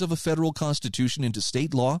provisions of a federal constitution into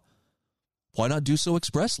state law, why not do so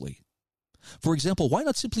expressly? For example, why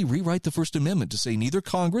not simply rewrite the First Amendment to say neither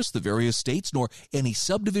Congress, the various states, nor any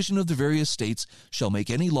subdivision of the various states shall make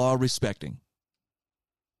any law respecting?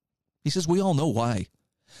 He says we all know why.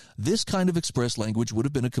 This kind of express language would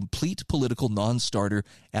have been a complete political non-starter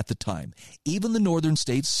at the time. Even the northern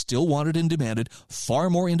states still wanted and demanded far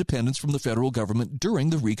more independence from the federal government during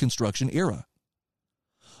the Reconstruction era.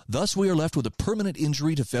 Thus, we are left with a permanent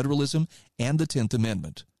injury to federalism and the 10th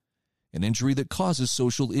Amendment, an injury that causes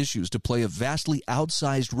social issues to play a vastly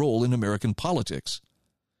outsized role in American politics.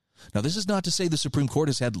 Now, this is not to say the Supreme Court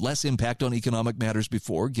has had less impact on economic matters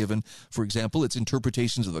before, given, for example, its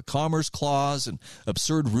interpretations of the Commerce Clause and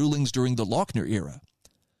absurd rulings during the Lochner era.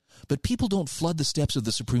 But people don't flood the steps of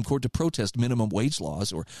the Supreme Court to protest minimum wage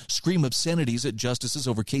laws or scream obscenities at justices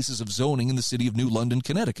over cases of zoning in the city of New London,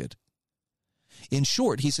 Connecticut. In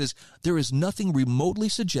short, he says, there is nothing remotely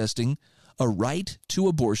suggesting a right to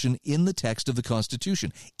abortion in the text of the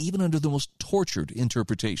Constitution, even under the most tortured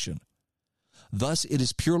interpretation. Thus, it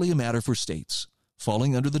is purely a matter for states,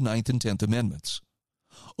 falling under the 9th and 10th Amendments.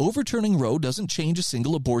 Overturning Roe doesn't change a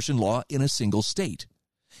single abortion law in a single state,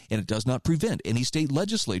 and it does not prevent any state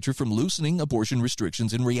legislature from loosening abortion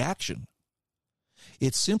restrictions in reaction.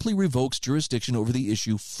 It simply revokes jurisdiction over the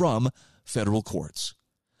issue from federal courts.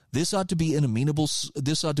 This ought to be an amenable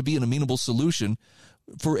solution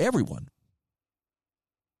for everyone.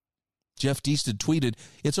 Jeff Deist tweeted,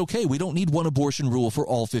 "It's okay, we don't need one abortion rule for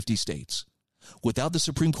all 50 states. Without the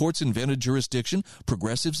Supreme Court's invented jurisdiction,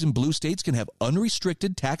 progressives in blue states can have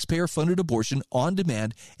unrestricted taxpayer-funded abortion on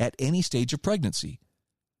demand at any stage of pregnancy.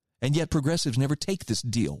 And yet progressives never take this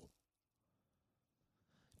deal."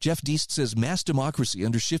 Jeff Deist says mass democracy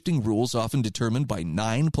under shifting rules often determined by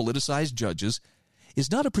 9 politicized judges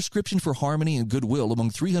is not a prescription for harmony and goodwill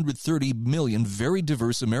among 330 million very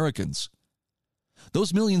diverse Americans.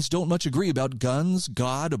 Those millions don't much agree about guns,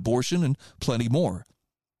 God, abortion, and plenty more.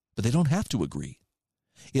 But they don't have to agree.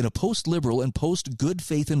 In a post-liberal and post-good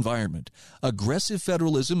faith environment, aggressive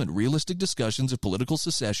federalism and realistic discussions of political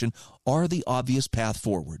secession are the obvious path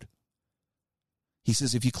forward. He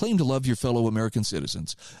says if you claim to love your fellow American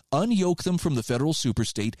citizens, unyoke them from the federal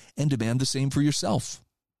superstate and demand the same for yourself.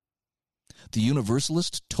 The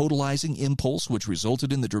universalist, totalizing impulse which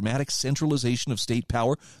resulted in the dramatic centralization of state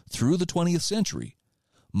power through the 20th century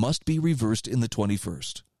must be reversed in the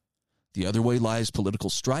 21st. The other way lies political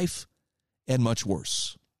strife and much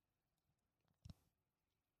worse.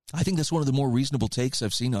 I think that's one of the more reasonable takes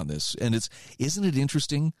I've seen on this. And isn't it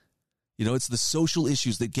interesting? You know, it's the social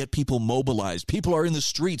issues that get people mobilized. People are in the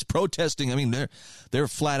streets protesting. I mean, they're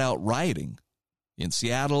flat out rioting. In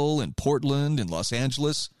Seattle, in Portland, in Los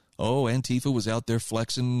Angeles. Oh, Antifa was out there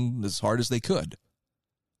flexing as hard as they could.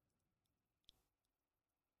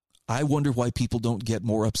 I wonder why people don't get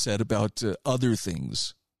more upset about other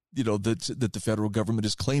things, you know, that the federal government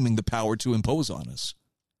is claiming the power to impose on us.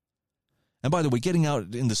 And by the way, getting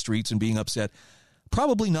out in the streets and being upset,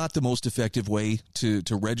 probably not the most effective way to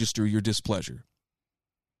register your displeasure.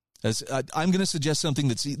 As I'm going to suggest something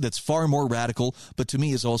that's far more radical, but to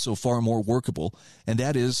me is also far more workable, and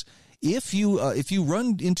that is if you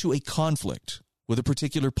run into a conflict with a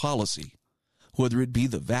particular policy, whether it be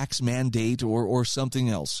the vax mandate or something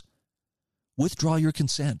else, withdraw your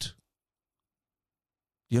consent.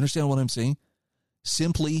 You understand what I'm saying?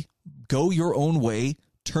 Simply go your own way,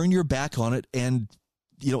 turn your back on it, and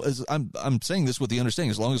you know, as I'm saying this with the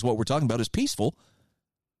understanding, as long as what we're talking about is peaceful,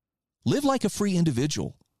 live like a free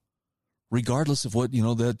individual, regardless of what, you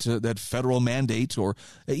know, that federal mandate or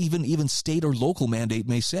even state or local mandate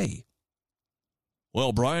may say.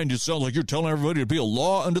 Well, Brian, you sound like you're telling everybody to be a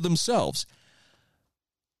law unto themselves.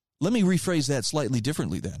 Let me rephrase that slightly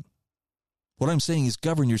differently then. What I'm saying is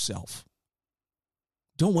govern yourself.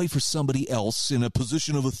 Don't wait for somebody else in a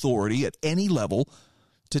position of authority at any level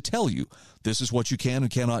to tell you this is what you can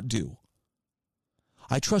and cannot do.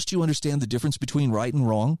 I trust you understand the difference between right and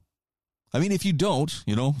wrong. I mean, if you don't,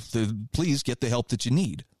 you know, please get the help that you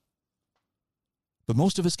need. But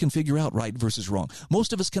most of us can figure out right versus wrong.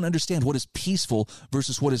 Most of us can understand what is peaceful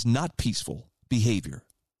versus what is not peaceful behavior.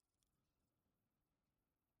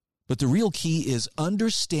 But the real key is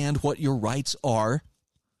understand what your rights are.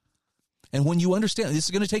 And when you understand, this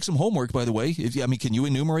is going to take some homework, by the way. Can you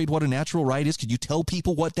enumerate what a natural right is? Can you tell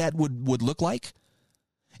people what that would look like?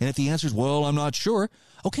 And if the answer is, well, I'm not sure,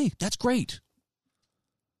 okay, that's great.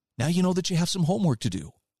 Now you know that you have some homework to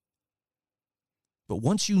do. But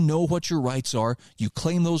once you know what your rights are, you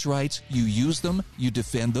claim those rights, you use them, you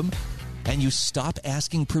defend them, and you stop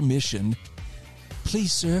asking permission.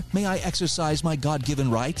 Please, sir, may I exercise my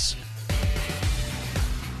God-given rights?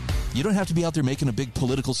 You don't have to be out there making a big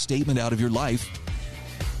political statement out of your life.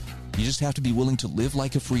 You just have to be willing to live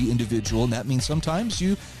like a free individual, and that means sometimes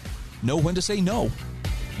you know when to say no.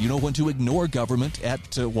 You know when to ignore government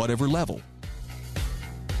at whatever level.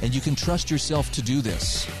 And you can trust yourself to do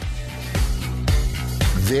this.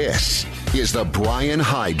 This is The Brian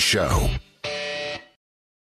Hyde Show.